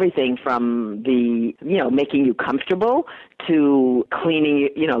deal with everything from the, making you comfortable to cleaning,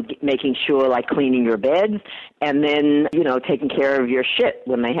 making sure, like cleaning your beds, and then, taking care of your shit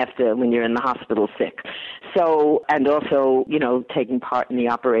when you're in the hospital sick. So, and also, taking part in the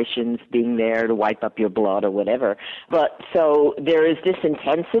operations, being there to wipe up your blood or whatever. But so there is this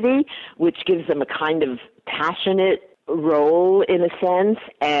intensity, which gives them a kind of passionate role in a sense,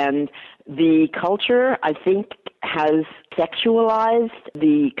 and the culture, I think, has sexualized,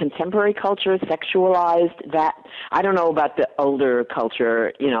 the contemporary culture sexualized that. I don't know about the older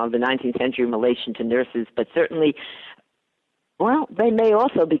culture, the 19th century in relation to nurses, but certainly, well, they may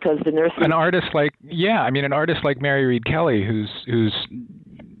also, because the nurses... An artist like Mary Reed Kelly, who's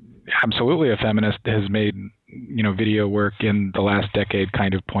absolutely a feminist, has made video work in the last decade,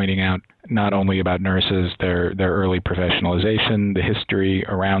 kind of pointing out not only about nurses, their early professionalization, the history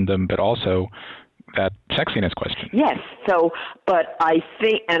around them, but also that sexiness question. Yes. So, but I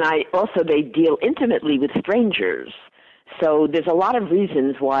think, and they deal intimately with strangers. So there's a lot of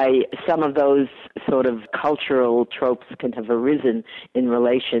reasons why some of those sort of cultural tropes can have arisen in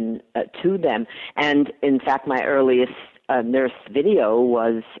relation to them. And in fact, my earliest nurse video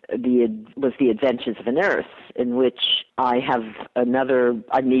was the Adventures of a Nurse, in which I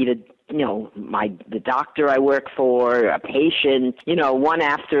needed, the doctor I work for, a patient, one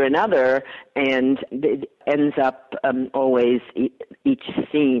after another, and it ends up always, each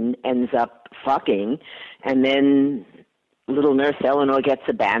scene ends up fucking, and then little nurse Eleanor gets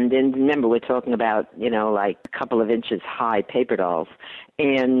abandoned. Remember, we're talking about, like a couple of inches high paper dolls,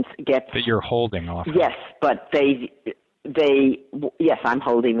 and gets... That you're holding off. Yes, but yes, I'm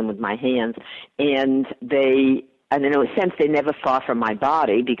holding them with my hands, and in a sense, they're never far from my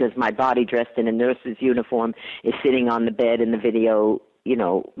body, because my body, dressed in a nurse's uniform, is sitting on the bed in the video,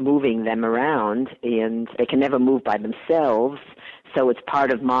 moving them around, and they can never move by themselves, so it's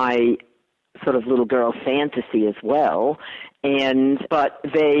part of my sort of little girl fantasy as well. But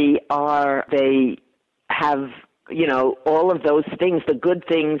they have, all of those things, the good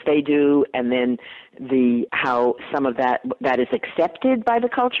things they do, and then how some of that is accepted by the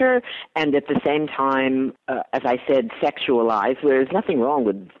culture, and at the same time, as I said, sexualized, where there's nothing wrong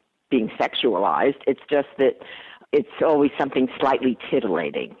with being sexualized. It's just that it's always something slightly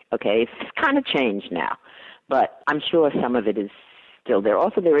titillating, okay? It's kind of changed now, but I'm sure some of it is still there.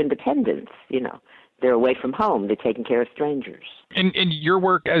 Also, their independence, they're away from home. They're taking care of strangers. And your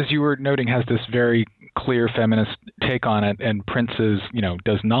work, as you were noting, has this very clear feminist take on it, and Prince's,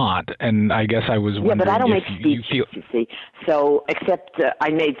 does not. And I guess I was wondering, but I don't make you speeches, you see. So, except I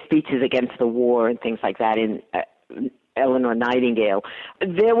made speeches against the war and things like that in Eleanor Nightingale.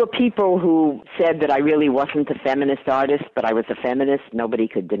 There were people who said that I really wasn't a feminist artist, but I was a feminist. Nobody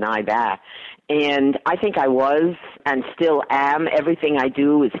could deny that. And I think I was, and still am. Everything I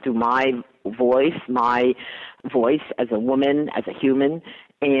do is through my voice as a woman, as a human,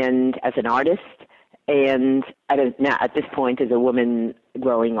 and as an artist. And at this point, as a woman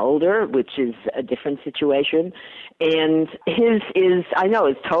growing older, which is a different situation. And his is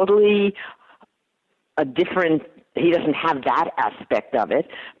totally a different. He doesn't have that aspect of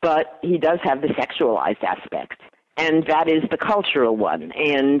it, but he does have the sexualized aspect, and that is the cultural one.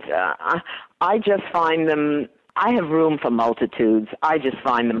 And I just find them, I have room for multitudes. I just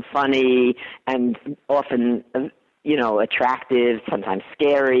find them funny and often, attractive, sometimes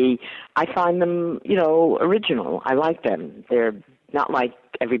scary. I find them, original. I like them. They're not like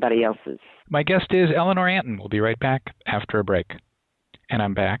everybody else's. My guest is Eleanor Antin. We'll be right back after a break. And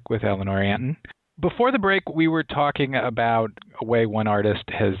I'm back with Eleanor Antin. Before the break, we were talking about a way one artist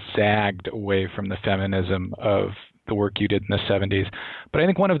has zagged away from the feminism of the work you did in the 70s. But I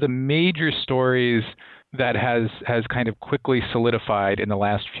think one of the major stories that has kind of quickly solidified in the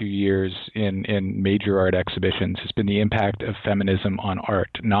last few years in major art exhibitions has been the impact of feminism on art,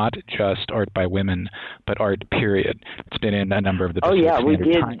 not just art by women, but art, period. It's been in a number of the Pacific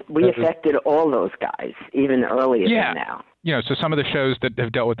Standard Time. We affected all those guys, even earlier than now. So some of the shows that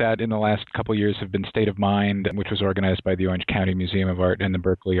have dealt with that in the last couple of years have been State of Mind, which was organized by the Orange County Museum of Art and the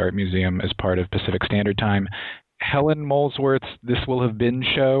Berkeley Art Museum as part of Pacific Standard Time. Helen Molesworth's This Will Have Been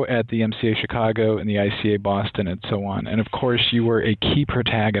show at the MCA Chicago and the ICA Boston and so on. And of course, you were a key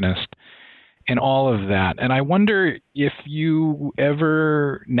protagonist in all of that. And I wonder if you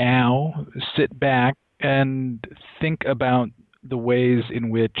ever now sit back and think about the ways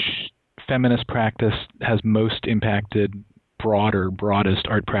in which feminist practice has most impacted broadest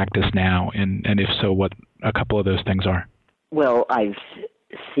art practice now, and if so, what a couple of those things are. Well, I've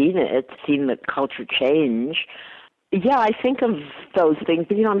seen the culture change. Yeah, I think of those things,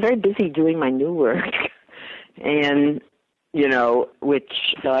 but, I'm very busy doing my new work. And, so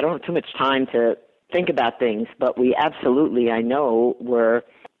I don't have too much time to think about things, but we absolutely, I know, were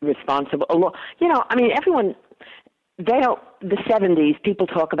responsible. Everyone, the 70s, people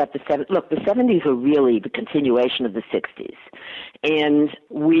talk about the 70s. Look, the 70s were really the continuation of the 60s. And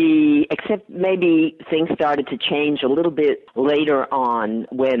except maybe things started to change a little bit later on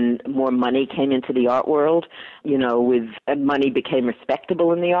when more money came into the art world, with money became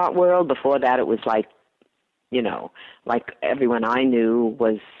respectable in the art world. Before that, it was like everyone I knew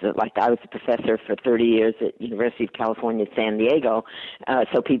was I was a professor for 30 years at University of California, San Diego.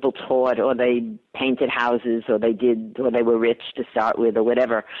 So people taught, or they painted houses, or they were rich to start with, or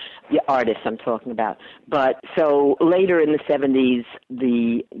whatever. The artists I'm talking about. But so later in the 70s,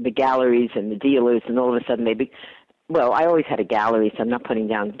 the galleries and the dealers, and all of a sudden I always had a gallery, so I'm not putting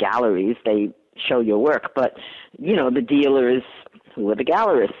down galleries. They show your work, but the dealers, who were the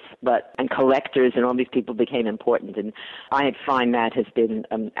gallerists, and collectors, and all these people became important. And I find that has been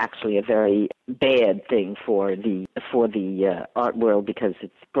actually a very bad thing for the art world, because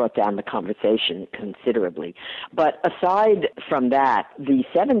it's brought down the conversation considerably. But aside from that, the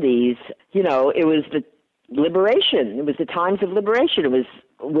 70s, it was liberation. It was the times of liberation. It was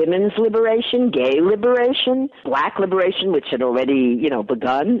women's liberation, gay liberation, black liberation, which had already,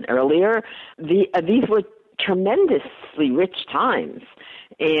 begun earlier. These were tremendously rich times.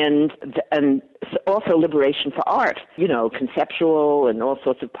 And also liberation for art, conceptual and all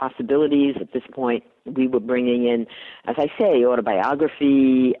sorts of possibilities. At this point, we were bringing in, as I say,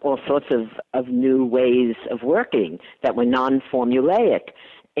 autobiography, all sorts of new ways of working that were non-formulaic.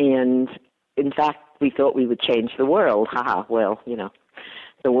 And in fact, we thought we would change the world.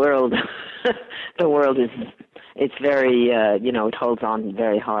 The world, it's very, it holds on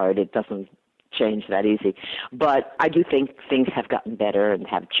very hard. It doesn't change that easy. But I do think things have gotten better and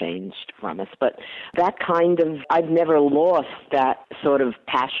have changed from us. But that I've never lost that sort of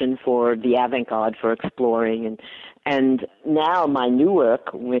passion for the avant-garde, for exploring. And now my new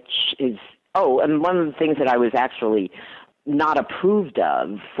work, which is, and one of the things that I was actually not approved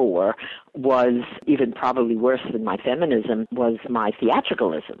of for was even probably worse than my feminism was my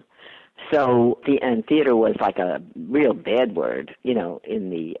theatricalism. So theater was like a real bad word, in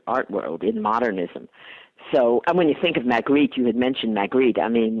the art world, in modernism. So, and when you think of Magritte, you had mentioned Magritte. I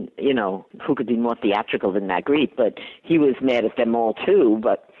mean, who could be more theatrical than Magritte? But he was mad at them all too.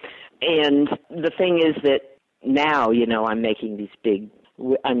 And the thing is that now,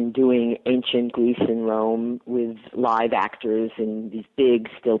 I'm doing ancient Greece and Rome with live actors and these big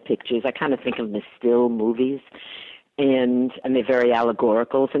still pictures. I kind of think of them as still movies. And they're very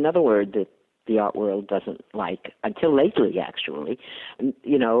allegorical. It's another word that the art world doesn't like, until lately, actually.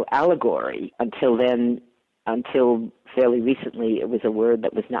 Allegory. Until fairly recently, it was a word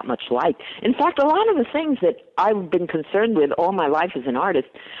that was not much liked. In fact, a lot of the things that I've been concerned with all my life as an artist,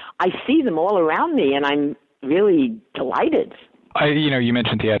 I see them all around me, and I'm really delighted. You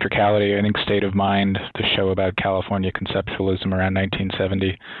mentioned theatricality. I think State of Mind, the show about California conceptualism around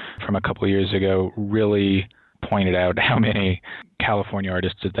 1970 from a couple of years ago, really pointed out how many California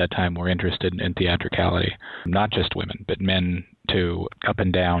artists at that time were interested in theatricality. Not just women, but men too, up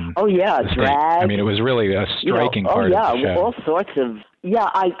and down. Oh, yeah, drag. I mean, it was really a striking part of the show. All sorts of,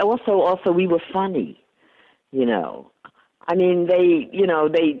 also we were funny, I mean, they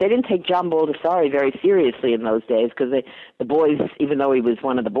didn't take John Baldessari very seriously in those days because the boys, even though he was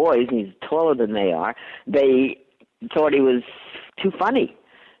one of the boys and he's taller than they are, they thought he was too funny.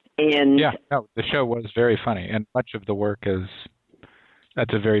 And the show was very funny, and much of the work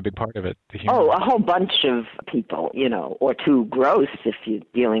that's a very big part of it. The humor. Oh, a whole bunch of people, or too gross if you're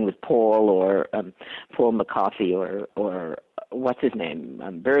dealing with Paul or Paul McCarthy or what's his name,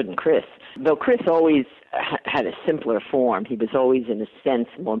 Bird and Chris. Though Chris always had a simpler form. He was always, in a sense,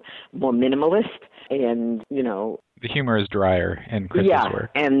 more minimalist, and the humor is drier in Chris's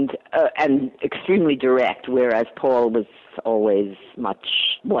work. and extremely direct, whereas Paul was always much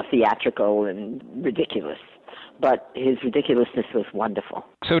more theatrical and ridiculous. But his ridiculousness was wonderful.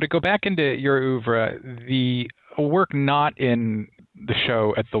 So to go back into your oeuvre, the work not in the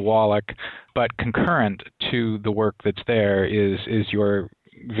show at the Wallach, but concurrent to the work that's there is your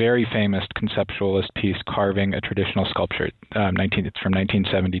very famous conceptualist piece, Carving a Traditional Sculpture. It's from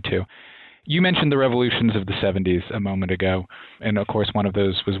 1972. You mentioned the revolutions of the 70s a moment ago, and of course one of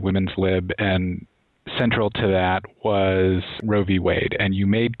those was women's lib, and central to that was Roe v. Wade, and you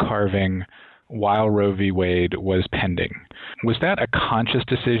made Carving while Roe v. Wade was pending. Was that a conscious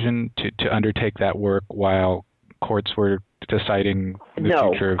decision to undertake that work while courts were deciding the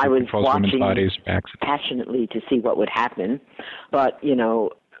future of the controls of women's bodies? No, I was watching passionately to see what would happen, but in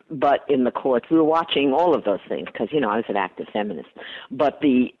the courts, we were watching all of those things because, I was an active feminist. But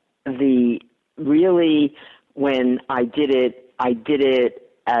the really, when I did it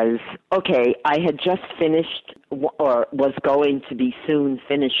as, okay, I had just finished or was going to be soon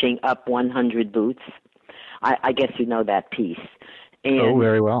finishing up 100 Boots. I guess you know that piece. And,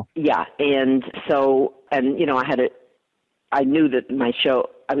 very well. Yeah, and so, I knew that my show,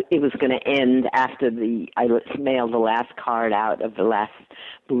 it was going to end after I mailed the last card out of the last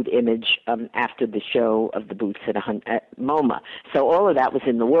boot image after the show of the boots at MoMA. So all of that was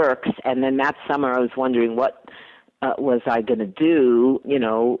in the works, and then that summer I was wondering what was I going to do,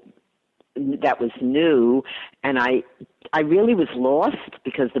 that was new, and I really was lost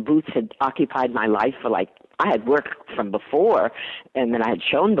because the boots had occupied my life for I had worked from before, and then I had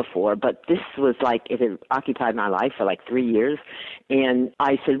shown before, but this was it had occupied my life for 3 years. And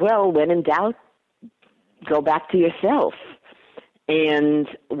I said, well, when in doubt, go back to yourself. And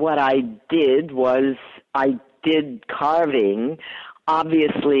what I did was I did Carving,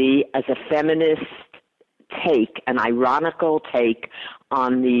 obviously as a feminist take, an ironical take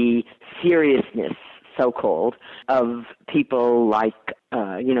on the seriousness, so-called, of people like,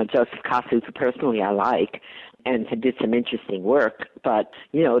 Joseph Kosuth, who personally I like, and had did some interesting work, but,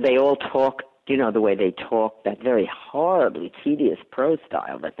 they all talk, the way they talk, that very horribly tedious prose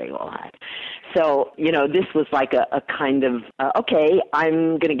style that they all had. So, this was like a kind of, okay,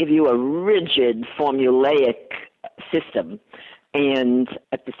 I'm going to give you a rigid, formulaic system, and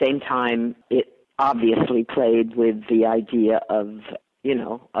at the same time, it obviously played with the idea of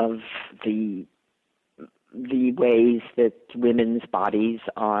the ways that women's bodies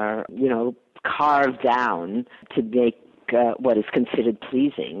are, carved down to make what is considered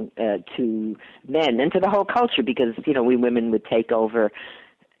pleasing to men and to the whole culture, because, we women would take over,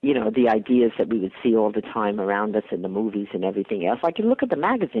 the ideas that we would see all the time around us in the movies and everything else. Like, you look at the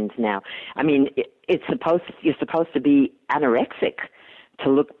magazines now. I mean, you're supposed to be anorexic to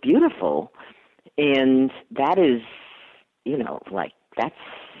look beautiful, and that is, that's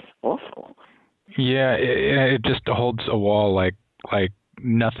awful. Yeah, it just holds a wall like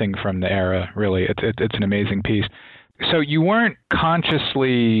nothing from the era, really. It's an amazing piece. So you weren't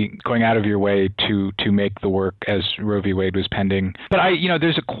consciously going out of your way to make the work as Roe v. Wade was pending. But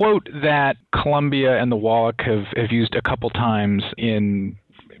there's a quote that Columbia and the Wallach have used a couple times in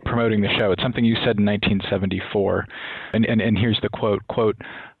promoting the show. It's something you said in 1974. And here's the quote,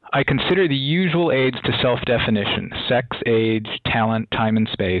 "I consider the usual aids to self-definition, sex, age, talent, time, and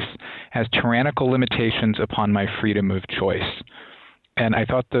space, as tyrannical limitations upon my freedom of choice." And I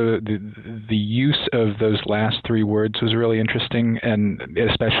thought the use of those last three words was really interesting, and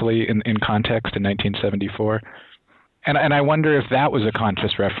especially in context in 1974. And I wonder if that was a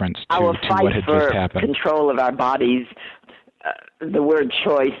conscious reference to what had just happened. Our fight for control of our bodies, the word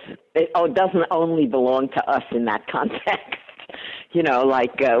choice, it doesn't only belong to us in that context.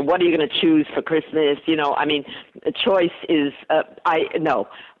 What are you going to choose for Christmas? Choice is, I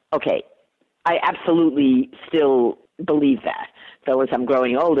absolutely still believe that. Though as I'm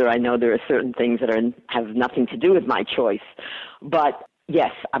growing older, I know there are certain things that have nothing to do with my choice. But yes,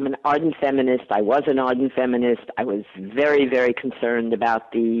 I'm an ardent feminist. I was an ardent feminist. I was very, very concerned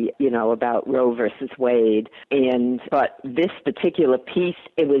about about Roe versus Wade. But this particular piece,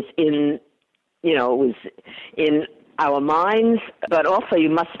 it was in our minds, but also you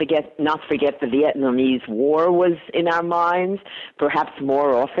must not forget the Vietnamese War was in our minds, perhaps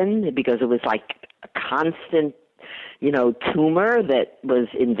more often, because it was like a constant tumor that was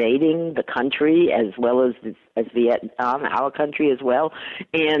invading the country as well as Vietnam, our country as well.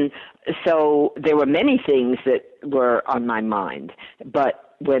 And so there were many things that were on my mind.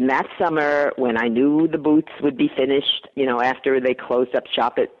 But when that summer, when I knew the boots would be finished, after they closed up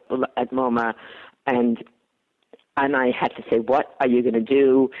shop at MoMA, and I had to say, what are you going to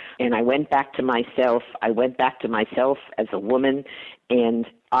do? And I went back to myself. I went back to myself as a woman, and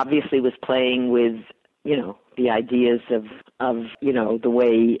obviously was playing with the ideas of the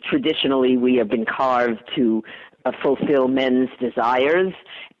way traditionally we have been carved to fulfill men's desires.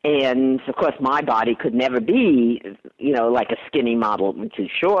 And, of course, my body could never be, like a skinny model. I'm too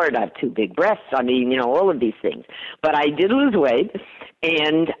short, I have too big breasts. I mean, all of these things. But I did lose weight,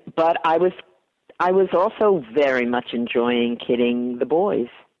 but I was also very much enjoying kidding the boys,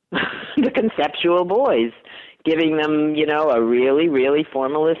 the conceptual boys, giving them, a really, really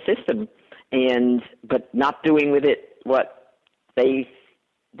formalist system. But not doing with it what they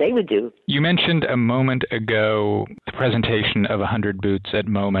would do. You mentioned a moment ago the presentation of 100 Boots at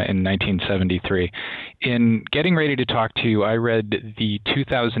MoMA in 1973. In getting ready to talk to you, I read the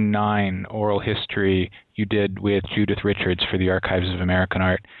 2009 oral history you did with Judith Richards for the Archives of American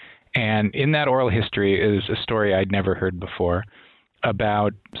Art. And in that oral history is a story I'd never heard before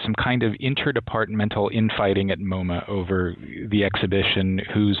about some kind of interdepartmental infighting at MoMA over the exhibition,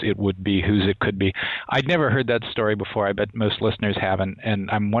 whose it would be, whose it could be. I'd never heard that story before. I bet most listeners haven't. And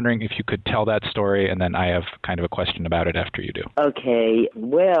I'm wondering if you could tell that story, and then I have kind of a question about it after you do. Okay.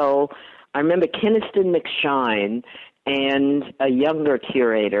 Well, I remember Keniston McShine and a younger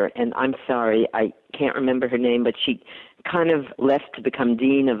curator, and I'm sorry, I can't remember her name, but she kind of left to become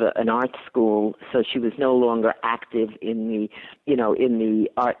dean of an art school, so she was no longer active in the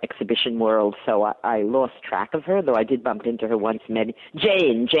art exhibition world, so I lost track of her, though I did bump into her once.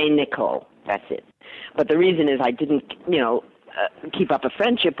 Jane Nicole, that's it. But the reason is I didn't, keep up a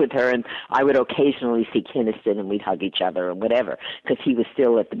friendship with her, and I would occasionally see Keniston, and we'd hug each other or whatever, because he was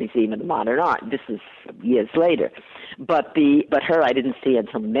still at the Museum of the Modern Art. This is years later. But her I didn't see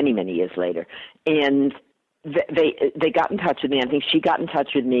until many, many years later. And they got in touch with me. I think she got in touch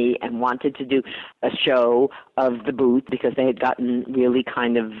with me and wanted to do a show of the booth because they had gotten really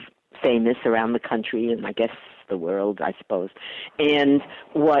kind of famous around the country, and I guess the world, I suppose. And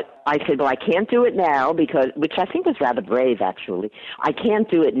what I said, well, I can't do it now because, which I think was rather brave, actually. I can't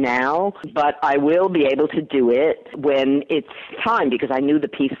do it now, but I will be able to do it when it's time, because I knew the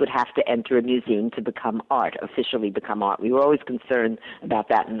piece would have to enter a museum to become art, officially become art. We were always concerned about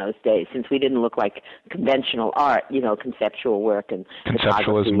that in those days, since we didn't look like conventional art, conceptual work and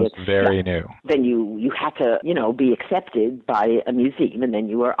conceptualism was very new. Then you had to, be accepted by a museum, and then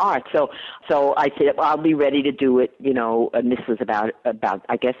you were art. So I said, well, I'll be ready to do it, and this was about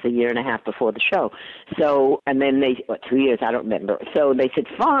I guess a year and a half before the show. So, and then 2 years, I don't remember. So they said,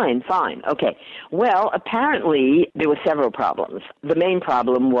 fine, okay. Well, apparently there were several problems. The main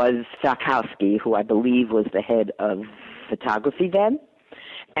problem was Sarkowski, who I believe was the head of photography then.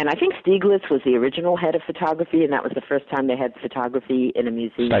 And I think Stieglitz was the original head of photography, and that was the first time they had photography in a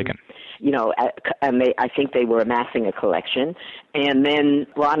museum. Steichen. And I think they were amassing a collection. And then,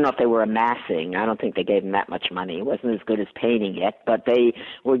 well, I don't know if they were amassing. I don't think they gave them that much money. It wasn't as good as painting yet, but they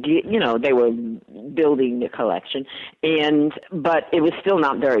were, they were building the collection. But it was still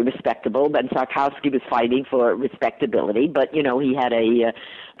not very respectable. But Sarkowski was fighting for respectability, but, he had a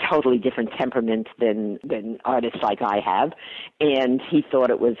totally different temperament than artists like I have. And he thought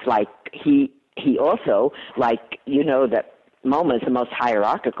it was like, he also, like, that MoMA is the most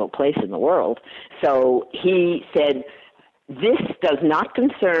hierarchical place in the world. So he said, this does not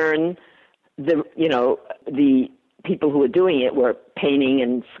concern the people who are doing it were painting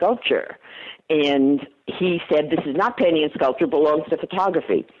and sculpture. And he said, this is not painting and sculpture, belongs to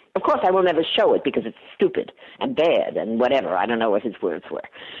photography. Of course, I will never show it because it's stupid and bad and whatever. I don't know what his words were.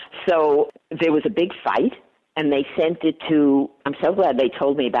 So there was a big fight, and they sent it to, I'm so glad they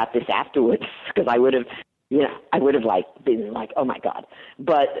told me about this afterwards, because I would have been like, oh my God.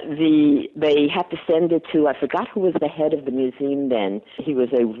 But they had to send it to, I forgot who was the head of the museum then. He was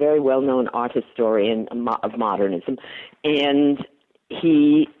a very well-known art historian of modernism. And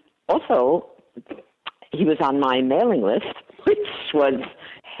he was on my mailing list, which was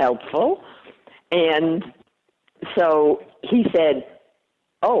helpful. And so he said,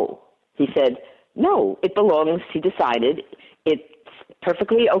 no, it belongs, he decided, it's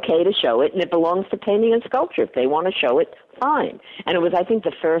perfectly okay to show it, and it belongs to painting and sculpture. If they want to show it, fine. And it was, I think,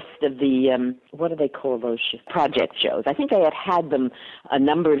 the first of the, what do they call those project shows? I think they had them a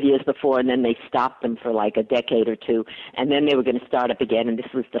number of years before, and then they stopped them for like a decade or two, and then they were going to start up again, and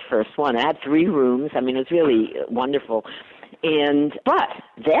this was the first one. It had 3 rooms. I mean, it was really wonderful. But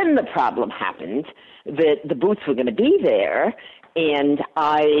then the problem happened that the booths were going to be there, and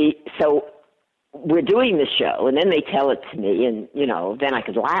so we're doing the show, and then they tell it to me, and, then I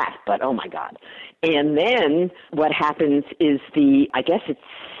could laugh, but oh my God. And then what happens is I guess it's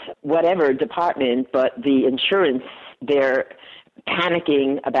whatever department, but the insurance, they're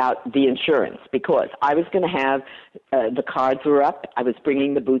panicking about the insurance, because I was going to have, the cards were up. I was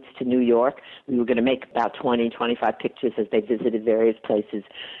bringing the boots to New York. We were going to make about 20, 25 pictures as they visited various places,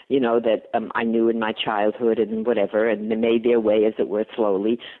 that I knew in my childhood and whatever, and they made their way, as it were,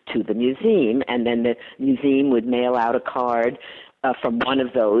 slowly to the museum. And then the museum would mail out a card from one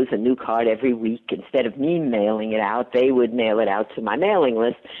of those, a new card every week. Instead of me mailing it out, they would mail it out to my mailing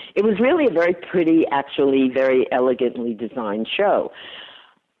list. It was really a very pretty, actually very elegantly designed show.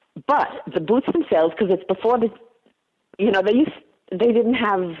 But the booths themselves, because it's before they didn't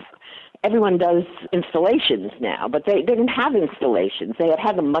have, everyone does installations now, but they didn't have installations. They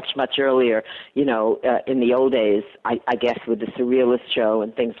had them much, much earlier, in the old days, I guess, with the Surrealist show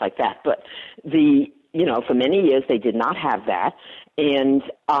and things like that. But for many years they did not have that, and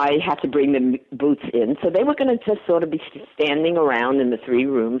I had to bring the booths in. So they were going to just sort of be standing around in the 3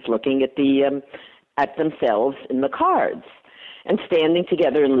 rooms looking at at themselves in the cards and standing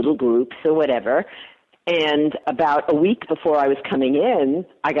together in little groups or whatever. And about a week before I was coming in,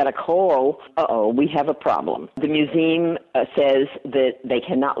 I got a call, we have a problem. The museum says that they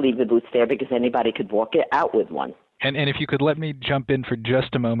cannot leave the booths there because anybody could walk out with one. And if you could let me jump in for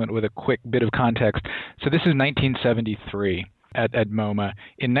just a moment with a quick bit of context. So this is 1973 at MoMA.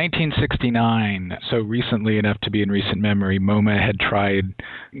 In 1969, so recently enough to be in recent memory, MoMA had tried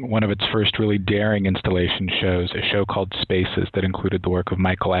one of its first really daring installation shows, a show called Spaces that included the work of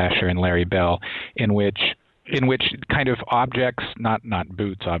Michael Asher and Larry Bell, in which kind of objects, not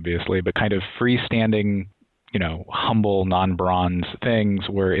boots obviously, but kind of freestanding, humble non-bronze things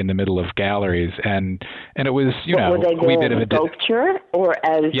were in the middle of galleries, and it was, were they a wee bit of a sculpture or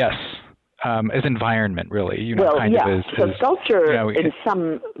as yes, as environment really, So sculpture in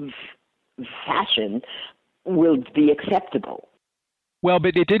some fashion will be acceptable. Well,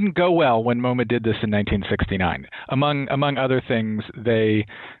 but it didn't go well when MoMA did this in 1969. Among other things, they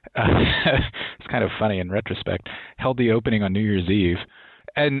it's kind of funny in retrospect, held the opening on New Year's Eve.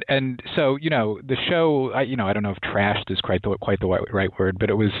 And so, the show, I don't know if trashed is quite the right word, but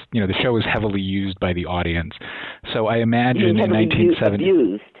it was, the show was heavily used by the audience. So I imagine in 1970.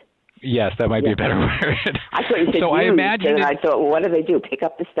 Abused. Yes, that might be a better word. I thought you said so used, I imagine. And I thought, well, what do they do? Pick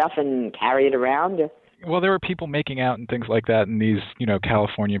up the stuff and carry it around? Well, there were people making out and things like that in these,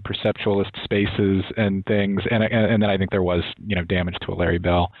 California perceptualist spaces and things, and then I think there was, damage to a Larry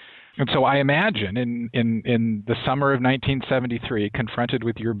Bell. And so I imagine in the summer of 1973, confronted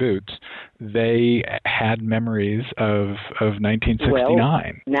with your boots, they had memories of 1969.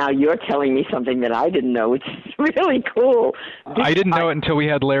 Well, now you're telling me something that I didn't know, which is really cool. I didn't know it until we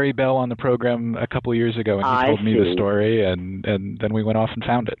had Larry Bell on the program a couple years ago, and he told me the story, and then we went off and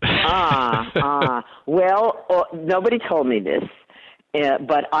found it. Well, nobody told me this,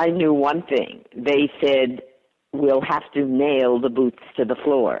 but I knew one thing. They said, we'll have to nail the boots to the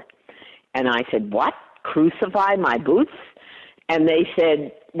floor. And I said, what? Crucify my boots? And they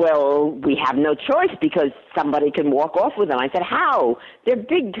said, well, we have no choice because somebody can walk off with them. I said, how? They're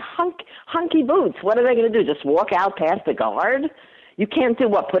big, hunky boots. What are they going to do, just walk out past the guard? You can't do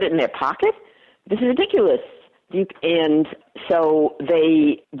what, put it in their pocket? This is ridiculous. And so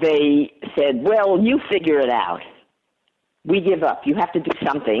they said, well, you figure it out. We give up. You have to do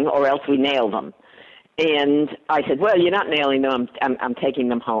something or else we nail them. And I said, well, you're not nailing them. I'm taking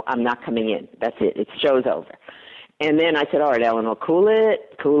them home. I'm not coming in. That's it. It's show's over. And then I said, all right, Eleanor, cool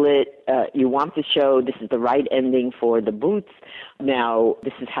it. You want the show. This is the right ending for the boots. Now,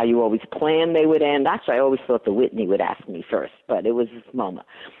 this is how you always planned they would end. Actually, I always thought the Whitney would ask me first, but it was MoMA.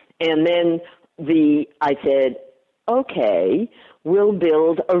 And then I said, okay, we'll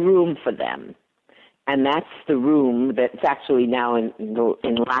build a room for them. And that's the room that's actually now in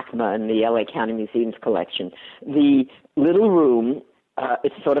LACMA, in the LA County Museum's collection. The little room,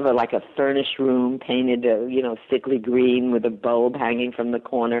 it's sort of like a furnished room, painted, sickly green with a bulb hanging from the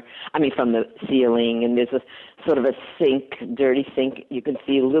from the ceiling. And there's a sort of a sink, dirty sink. You can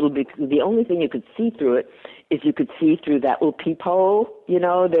see a little bit. The only thing you could see through it is you could see through that little peephole,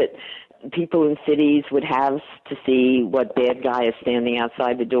 that people in cities would have to see what bad guy is standing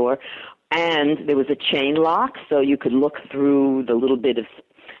outside the door. And there was a chain lock, so you could look through the little bit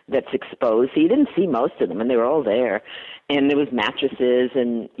that's exposed. So you didn't see most of them, and they were all there. And there was mattresses,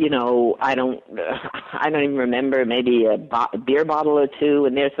 and I don't even remember, maybe a beer bottle or two,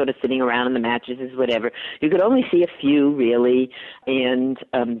 and they're sort of sitting around in the mattresses, whatever. You could only see a few really, and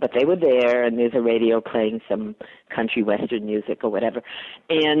but they were there, and there's a radio playing some country western music or whatever,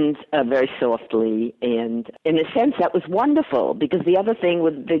 and very softly. And in a sense, that was wonderful because the other thing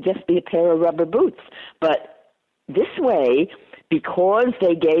would they'd just be a pair of rubber boots. But this way, because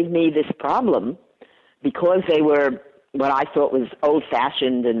they gave me this problem, because they were what I thought was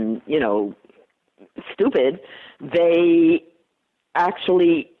old-fashioned and, stupid, they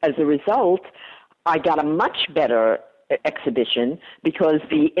actually, as a result, I got a much better exhibition because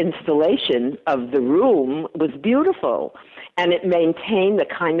the installation of the room was beautiful. And it maintained the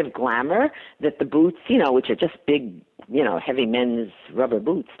kind of glamour that the boots, which are just big, heavy men's rubber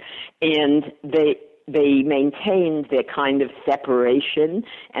boots. And they maintained their kind of separation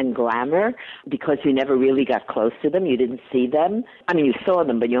and glamour because you never really got close to them. You didn't see them. I mean, you saw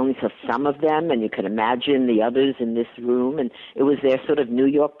them, but you only saw some of them, and you could imagine the others in this room, and it was their sort of New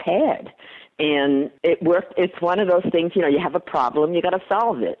York pad. And it worked. It's one of those things, you have a problem, you got to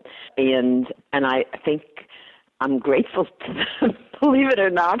solve it. And I think I'm grateful to them, believe it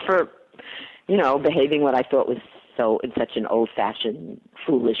or not, for, behaving what I thought was in such an old-fashioned,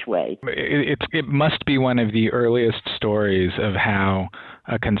 foolish way. It must be one of the earliest stories of how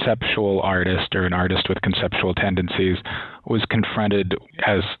a conceptual artist or an artist with conceptual tendencies was confronted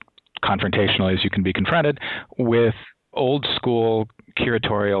as confrontational as you can be confronted with old-school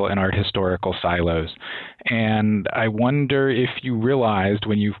curatorial and art historical silos. And I wonder if you realized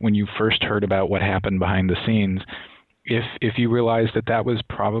when you first heard about what happened behind the scenes, if you realized that was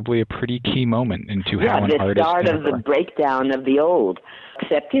probably a pretty key moment into how an artist... Yeah, the start of the breakdown of the old.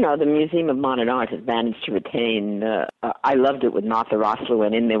 Except, the Museum of Modern Art has managed to retain... I loved it when Martha Rossler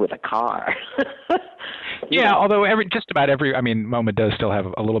went in there with a car. Yeah, although MoMA does still have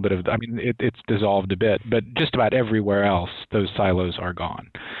a little bit of... it's dissolved a bit, but just about everywhere else, those silos are gone.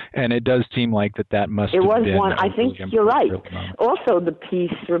 And it does seem like that must have been... It was one, I think you're right. Also, the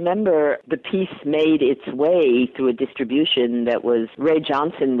piece made its way through a distribution that was... Ray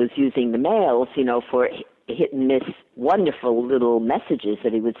Johnson was using the mails, for hit and miss, wonderful little messages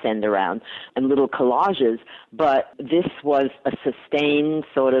that he would send around and little collages. But this was a sustained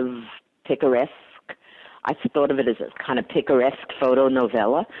sort of picaresque. I thought of it as a kind of picaresque photo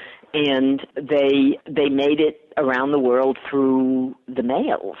novella, and they made it around the world through the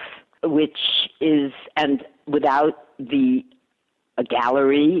mails, which is, and without a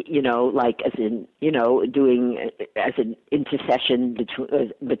gallery, like as in, doing as an intercession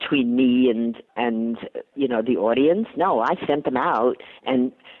between me and the audience. No, I sent them out,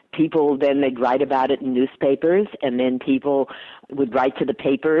 and people, then they'd write about it in newspapers, and then people would write to the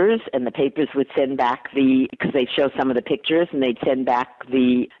papers, and the papers would send back because they'd show some of the pictures, and they'd send back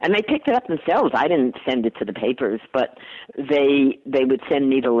and they picked it up themselves. I didn't send it to the papers, but they would send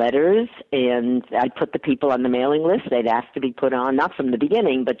me the letters, and I'd put the people on the mailing list. They'd ask to be put on, not from the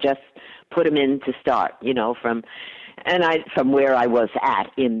beginning, but just put them in to start, from where I was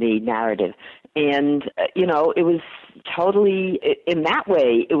at in the narrative. And, it was totally, in that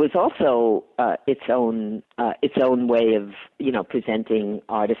way, it was also its own way of, presenting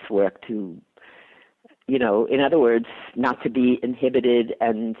artist's work to, in other words, not to be inhibited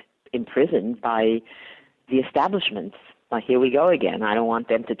and imprisoned by the establishments. Like, here we go again. I don't want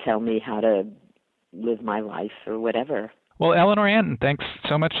them to tell me how to live my life or whatever. Well, Eleanor Antin, thanks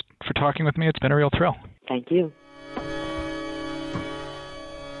so much for talking with me. It's been a real thrill. Thank you.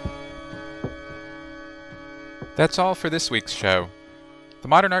 That's all for this week's show. The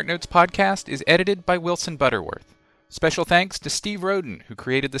Modern Art Notes podcast is edited by Wilson Butterworth. Special thanks to Steve Roden, who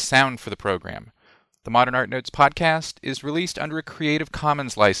created the sound for the program. The Modern Art Notes podcast is released under a Creative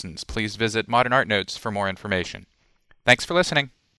Commons license. Please visit Modern Art Notes for more information. Thanks for listening.